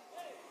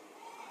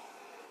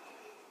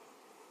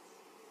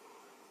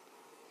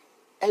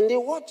 And they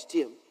watched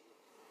him.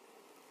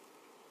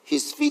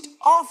 his feet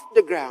off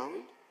the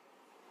ground,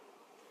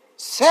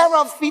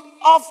 several feet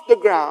off the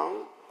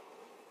ground,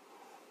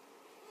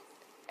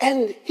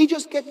 and he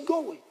just kept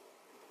going.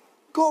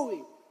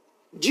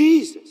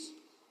 Jesus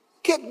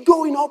kept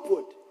going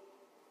upward.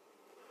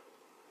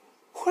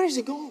 Where is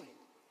he going?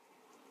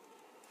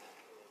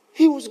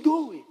 He was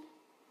going.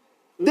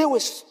 They were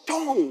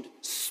stunned,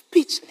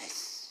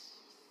 speechless.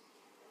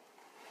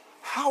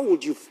 How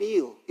would you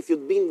feel if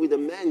you'd been with a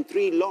man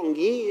 3 long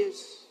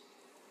years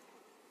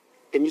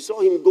and you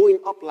saw him going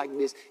up like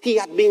this? He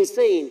had been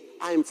saying,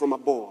 I am from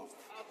above.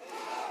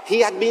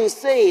 He had been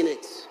saying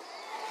it.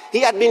 He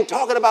had been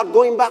talking about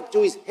going back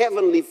to his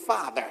heavenly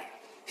Father.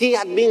 He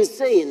had been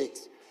saying it.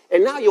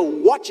 And now you're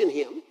watching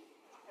him.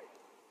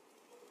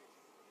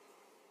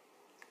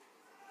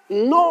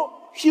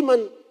 No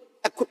human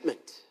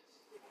equipment.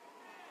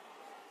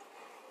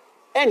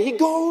 And he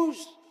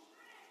goes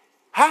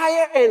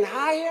higher and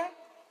higher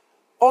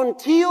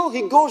until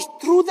he goes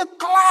through the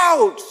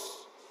clouds.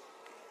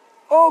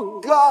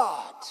 Oh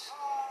God,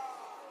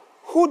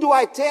 who do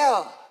I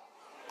tell?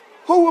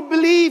 Who will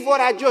believe what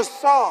I just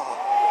saw?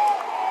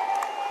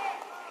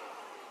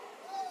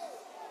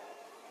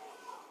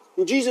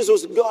 Jesus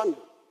was gone.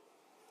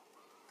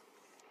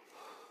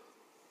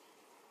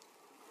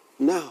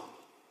 Now,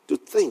 to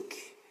think,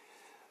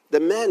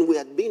 the man we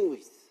had been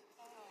with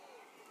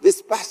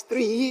this past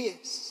 3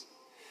 years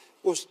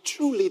was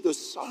truly the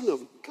Son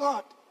of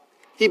God.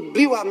 He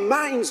blew our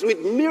minds with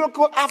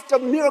miracle after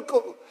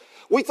miracle.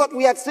 We thought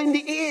we had seen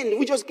the end.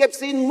 We just kept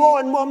seeing more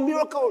and more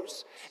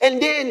miracles.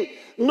 And then,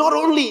 not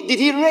only did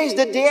he raise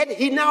the dead,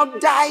 he now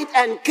died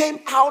and came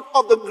out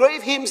of the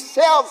grave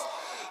himself.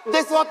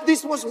 They thought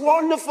this was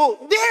wonderful.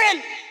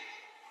 Then,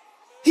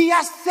 he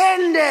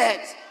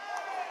ascended.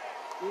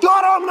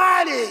 God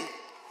Almighty.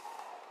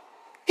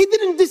 He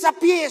didn't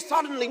disappear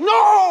suddenly.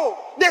 No,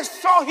 they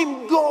saw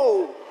him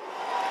go.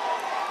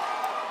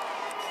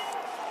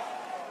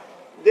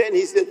 Then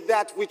he said,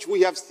 that which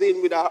we have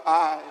seen with our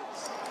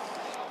eyes,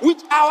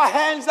 which our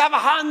hands have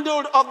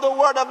handled of the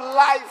word of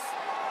life.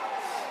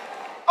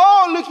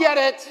 Oh, look at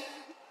it.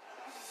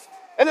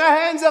 And our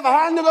hands have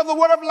handled of the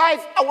word of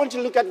life. I want you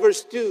to look at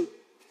verse 2.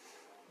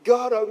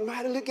 God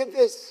Almighty, look at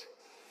this.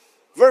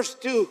 Verse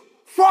 2.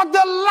 For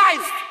the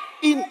life,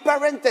 in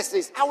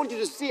parentheses, I want you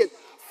to see it.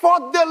 For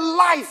the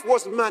life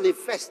was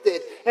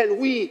manifested, and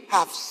we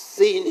have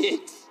seen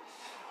it.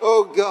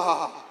 Oh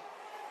God.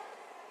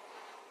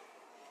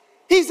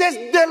 He says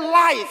the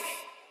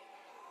life,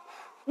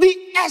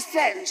 the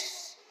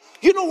essence.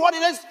 You know what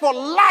it is for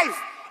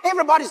life?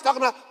 Everybody's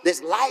talking about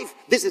this life,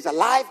 this is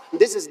alive,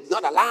 this is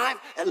not alive,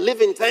 and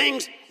living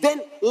things.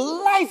 Then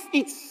life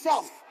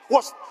itself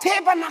was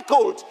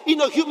tabernacled in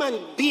a human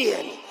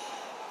being.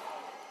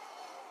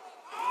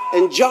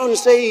 And John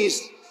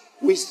says,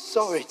 we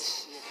saw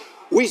it.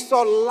 We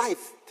saw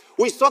life.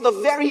 We saw the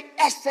very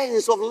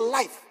essence of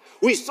life.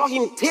 We saw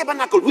him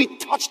tabernacled. We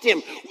touched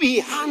him. We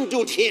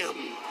handled him.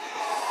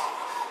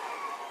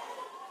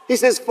 He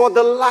says, for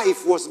the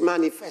life was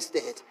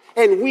manifested,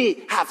 and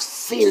we have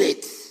seen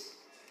it.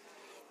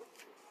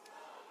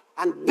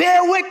 And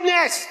bear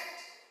witness,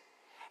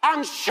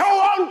 and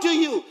show unto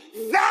you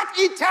that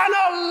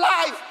eternal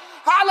life,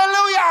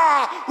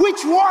 hallelujah,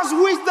 which was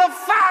with the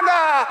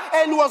Father,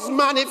 and was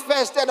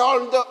manifested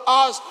unto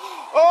us.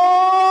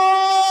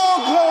 Oh,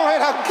 glory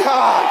to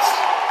God.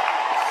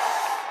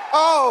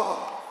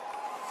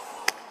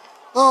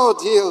 Oh,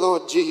 dear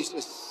Lord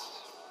Jesus.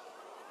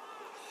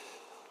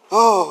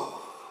 Oh.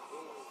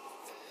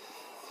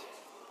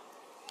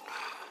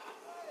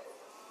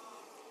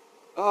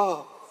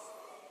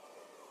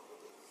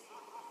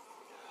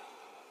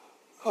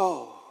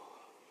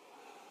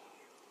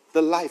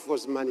 The life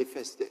was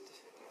manifested,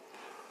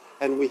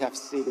 and we have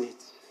seen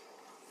it.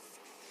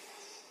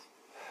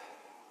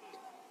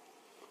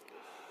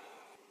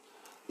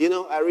 You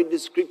know, I read the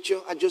scripture,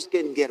 I just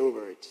can't get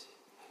over it.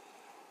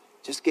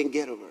 Just can't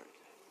get over it.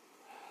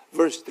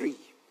 Verse 3.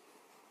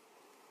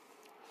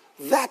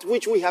 That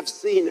which we have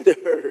seen and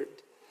heard,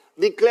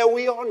 declare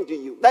we unto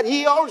you, that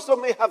he also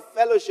may have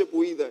fellowship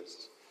with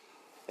us.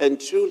 And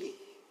truly,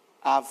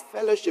 our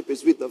fellowship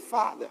is with the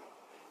Father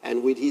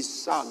and with his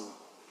Son,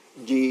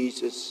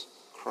 Jesus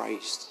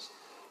Christ.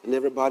 And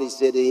everybody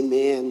said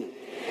amen.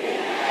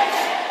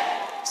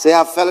 Amen. Say,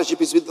 our fellowship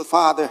is with the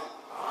Father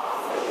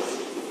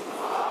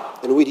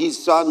and with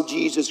his Son,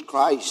 Jesus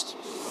Christ.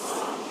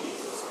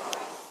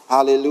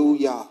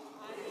 Hallelujah.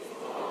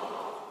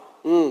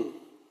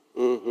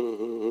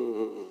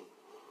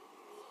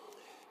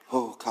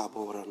 Oh,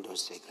 Caborando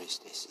se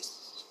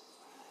Christus.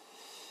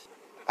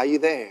 Are you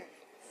there?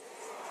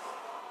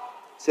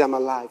 Say, I'm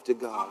alive to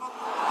God.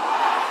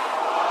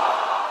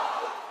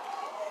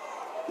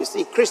 You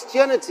see,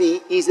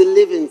 Christianity is a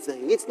living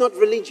thing. It's not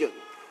religion.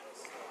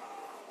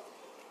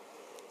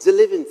 It's a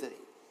living thing.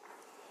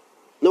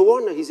 No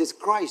wonder he says,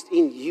 Christ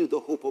in you, the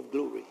hope of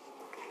glory.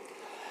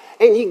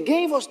 And he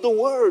gave us the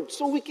word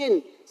so we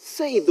can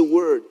say the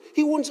word.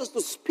 He wants us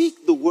to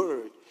speak the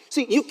word.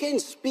 See, you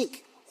can't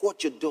speak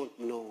what you don't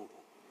know.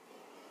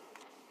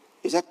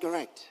 Is that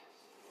correct?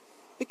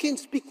 You can't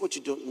speak what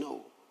you don't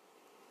know.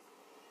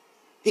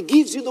 He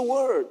gives you the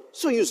word.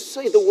 So you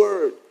say the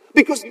word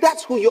because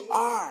that's who you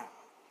are.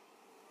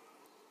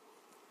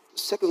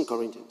 2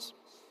 Corinthians.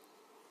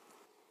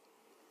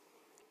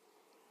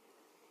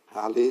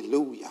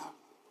 Hallelujah.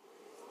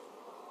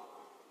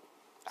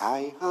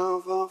 I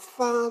have a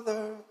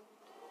Father,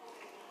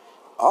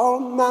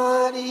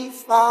 Almighty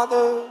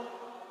Father,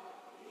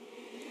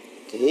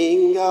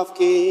 King of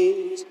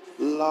kings,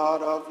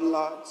 Lord of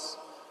lords.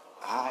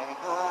 I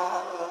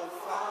have a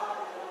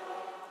Father.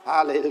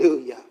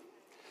 Hallelujah.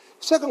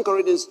 2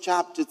 Corinthians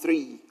chapter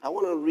 3. I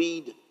want to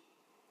read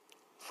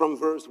from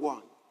verse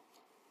 1.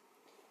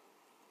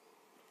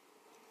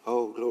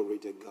 Oh, glory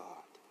to God.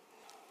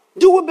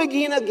 Do we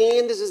begin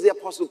again? This is the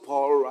Apostle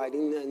Paul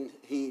writing, and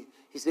he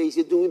says,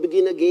 do we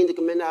begin again to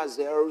commend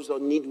ourselves, or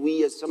need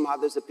we, as some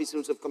others,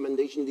 epistles of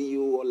commendation to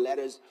you, or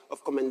letters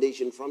of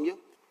commendation from you?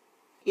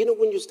 You know,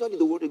 when you study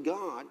the Word of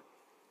God,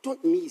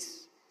 don't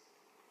miss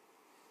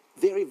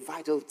very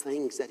vital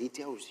things that he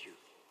tells you.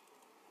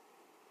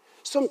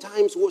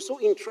 Sometimes we're so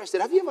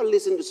interested. Have you ever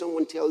listened to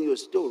someone tell you a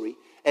story,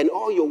 and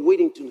all you're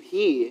waiting to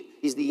hear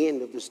is the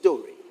end of the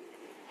story?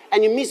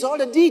 And you miss all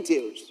the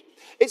details.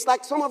 It's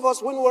like some of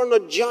us, when we're on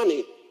a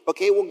journey,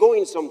 okay, we're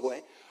going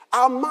somewhere,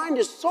 our mind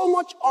is so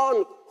much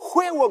on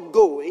where we're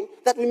going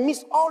that we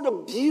miss all the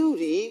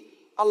beauty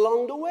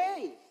along the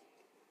way.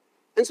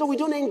 And so we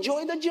don't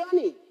enjoy the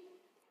journey.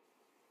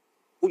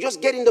 We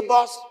just get in the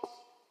bus,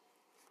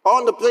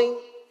 on the plane.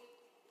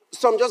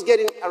 Some just get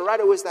in and right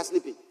away start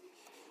sleeping.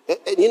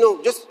 And you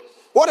know, just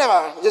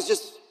whatever,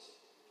 just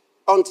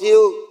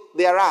until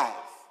they arrive.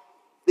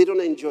 They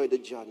don't enjoy the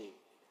journey.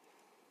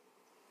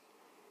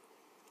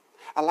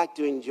 I like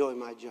to enjoy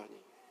my journey.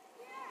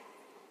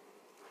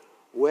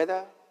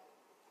 Whether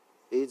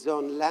it's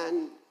on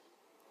land,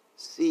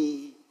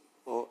 sea,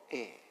 or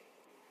air,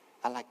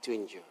 I like to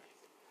enjoy it.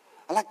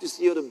 I like to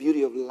see all the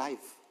beauty of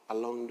life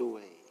along the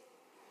way.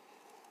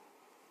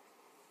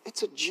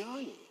 It's a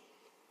journey.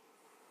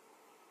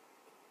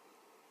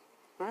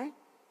 Right?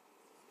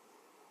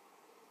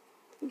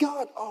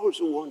 God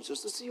also wants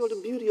us to see all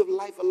the beauty of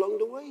life along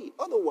the way.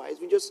 Otherwise,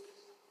 we just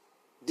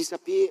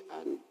disappear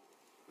and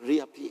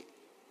reappear.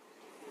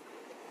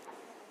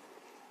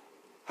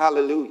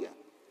 Hallelujah.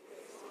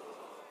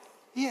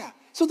 Yeah.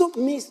 So don't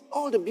miss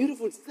all the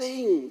beautiful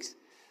things.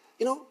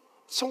 You know,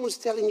 someone's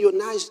telling you a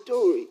nice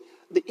story.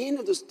 The end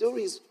of the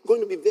story is going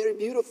to be very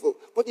beautiful.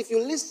 But if you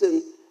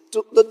listen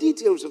to the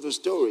details of the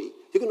story,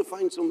 you're going to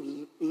find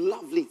some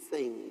lovely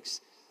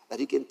things that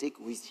you can take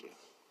with you.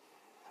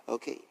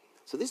 Okay.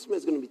 So this man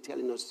is going to be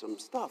telling us some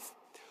stuff.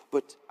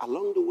 But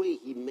along the way,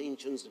 he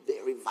mentions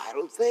very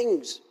vital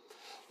things.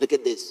 Look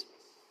at this.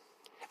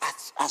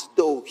 As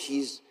though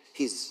he's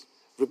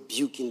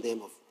rebuking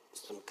them of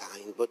some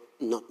kind, but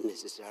not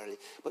necessarily.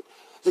 But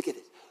look at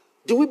it.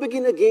 Do we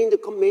begin again to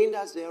commend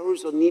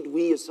ourselves, or need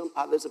we, as some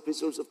others,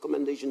 epistles of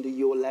commendation to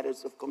you, or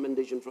letters of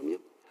commendation from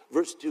you?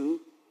 Verse 2.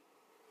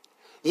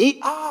 Ye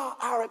are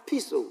our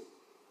epistle,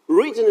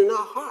 written in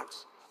our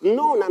hearts,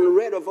 known and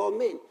read of all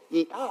men.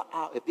 Ye are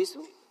our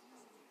epistle.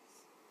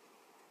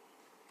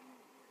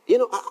 You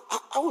know,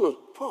 I want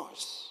to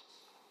pause.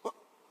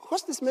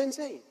 What's this man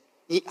saying?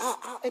 Ye are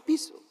our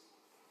epistle.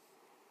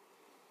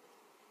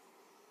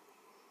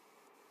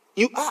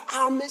 You are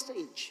our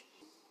message.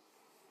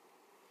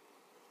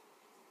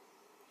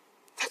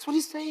 That's what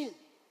he's saying.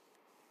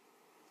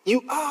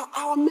 You are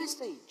our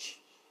message.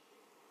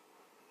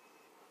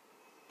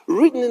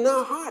 Written in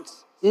our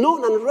hearts,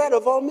 known and read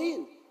of all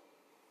men.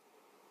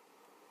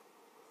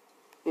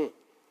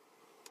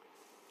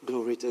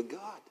 Glory to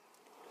God.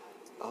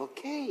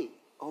 Okay.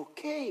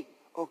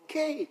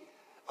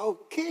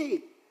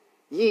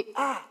 Ye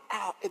are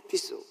our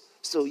epistle.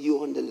 So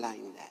you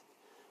underline that.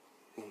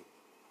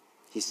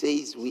 He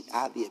says we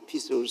are the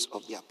epistles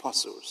of the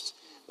apostles.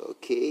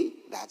 Okay,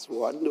 that's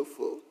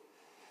wonderful.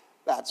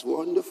 That's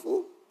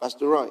wonderful.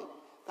 Pastor Roy,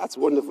 that's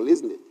wonderful,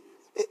 isn't it?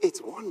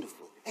 It's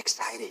wonderful,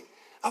 exciting.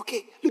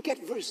 Okay, look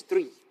at verse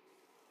 3.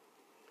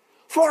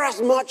 For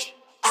as much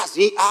as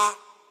ye are,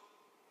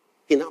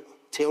 he now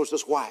tells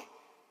us why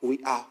we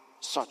are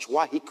such,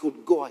 why he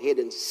could go ahead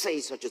and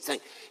say such a thing.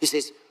 He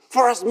says,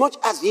 for as much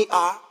as ye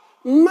are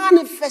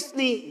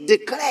manifestly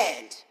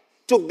declared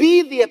to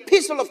be the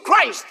epistle of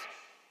Christ.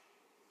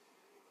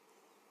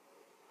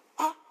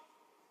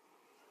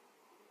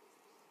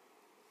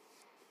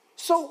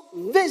 So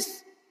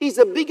this is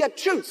a bigger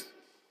truth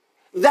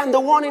than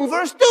the one in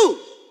verse 2.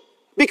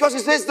 Because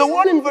it says the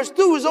one in verse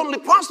 2 is only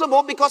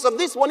possible because of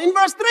this one in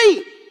verse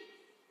 3.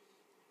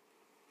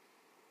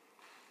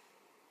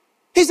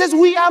 He says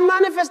we are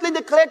manifestly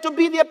declared to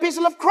be the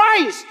epistle of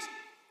Christ.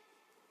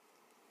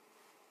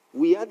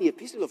 We are the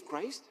epistle of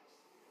Christ?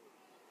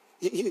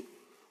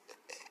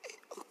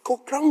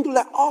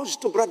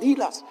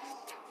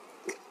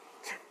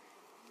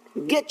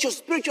 Get your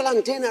spiritual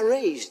antenna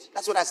raised.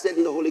 That's what I said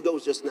in the Holy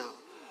Ghost just now.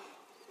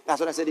 That's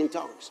what I said in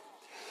tongues.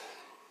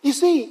 You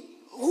see,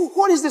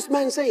 what is this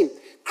man saying?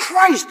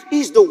 Christ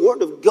is the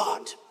Word of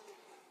God.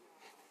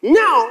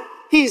 Now,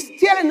 he's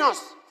telling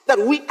us that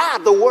we are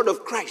the Word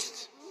of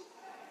Christ.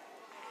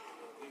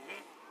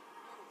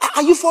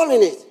 Are you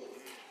following it?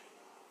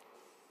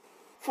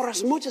 For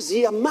as much as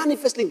ye are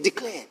manifestly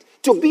declared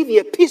to be the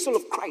epistle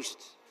of Christ,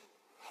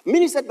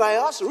 ministered by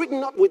us, written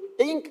not with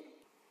ink,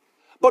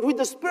 but with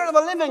the Spirit of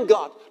the living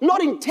God,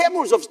 not in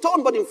tables of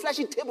stone, but in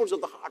fleshy tables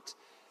of the heart.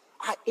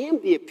 I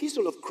am the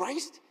epistle of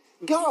Christ.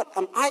 God,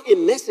 am I a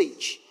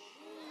message?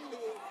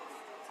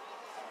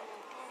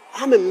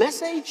 I'm a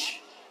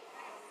message.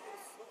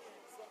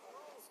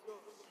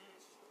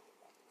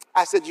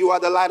 I said, you are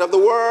the light of the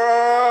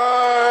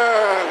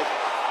world.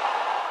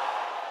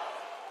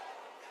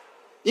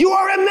 You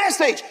are a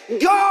message.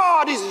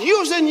 God is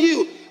using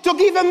you to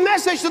give a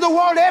message to the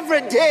world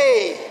every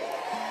day.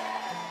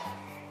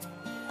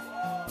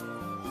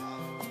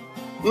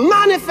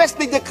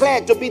 Manifestly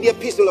declared to be the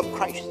epistle of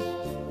Christ,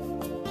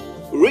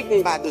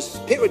 written by the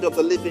Spirit of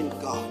the living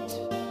God.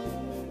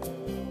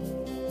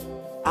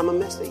 I'm a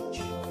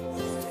message.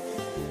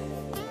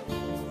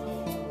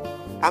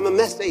 I'm a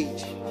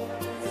message.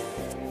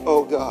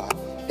 Oh God.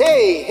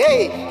 Hey,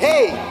 hey,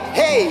 hey,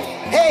 hey,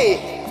 hey,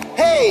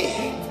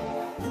 hey.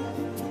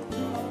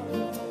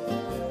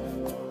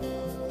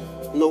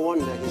 No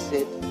wonder he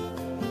said,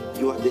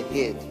 you are the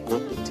head,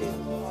 not the tail.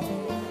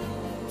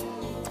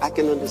 I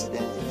can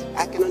understand it.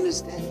 I can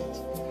understand it.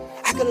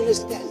 I can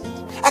understand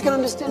it. I can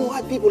understand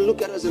why people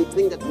look at us and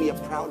think that we are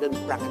proud and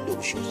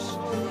braggadocious.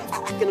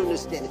 I can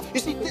understand it. You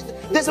see,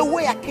 there's a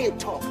way I can't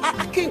talk.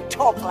 I can't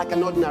talk like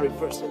an ordinary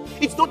person.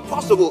 It's not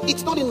possible.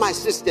 It's not in my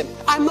system.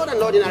 I'm not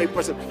an ordinary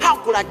person. How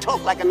could I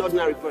talk like an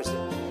ordinary person?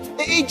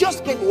 It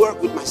just can't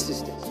work with my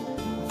system.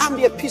 I'm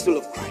the epistle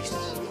of Christ.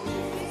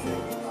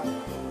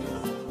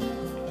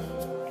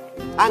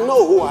 I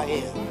know who I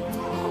am.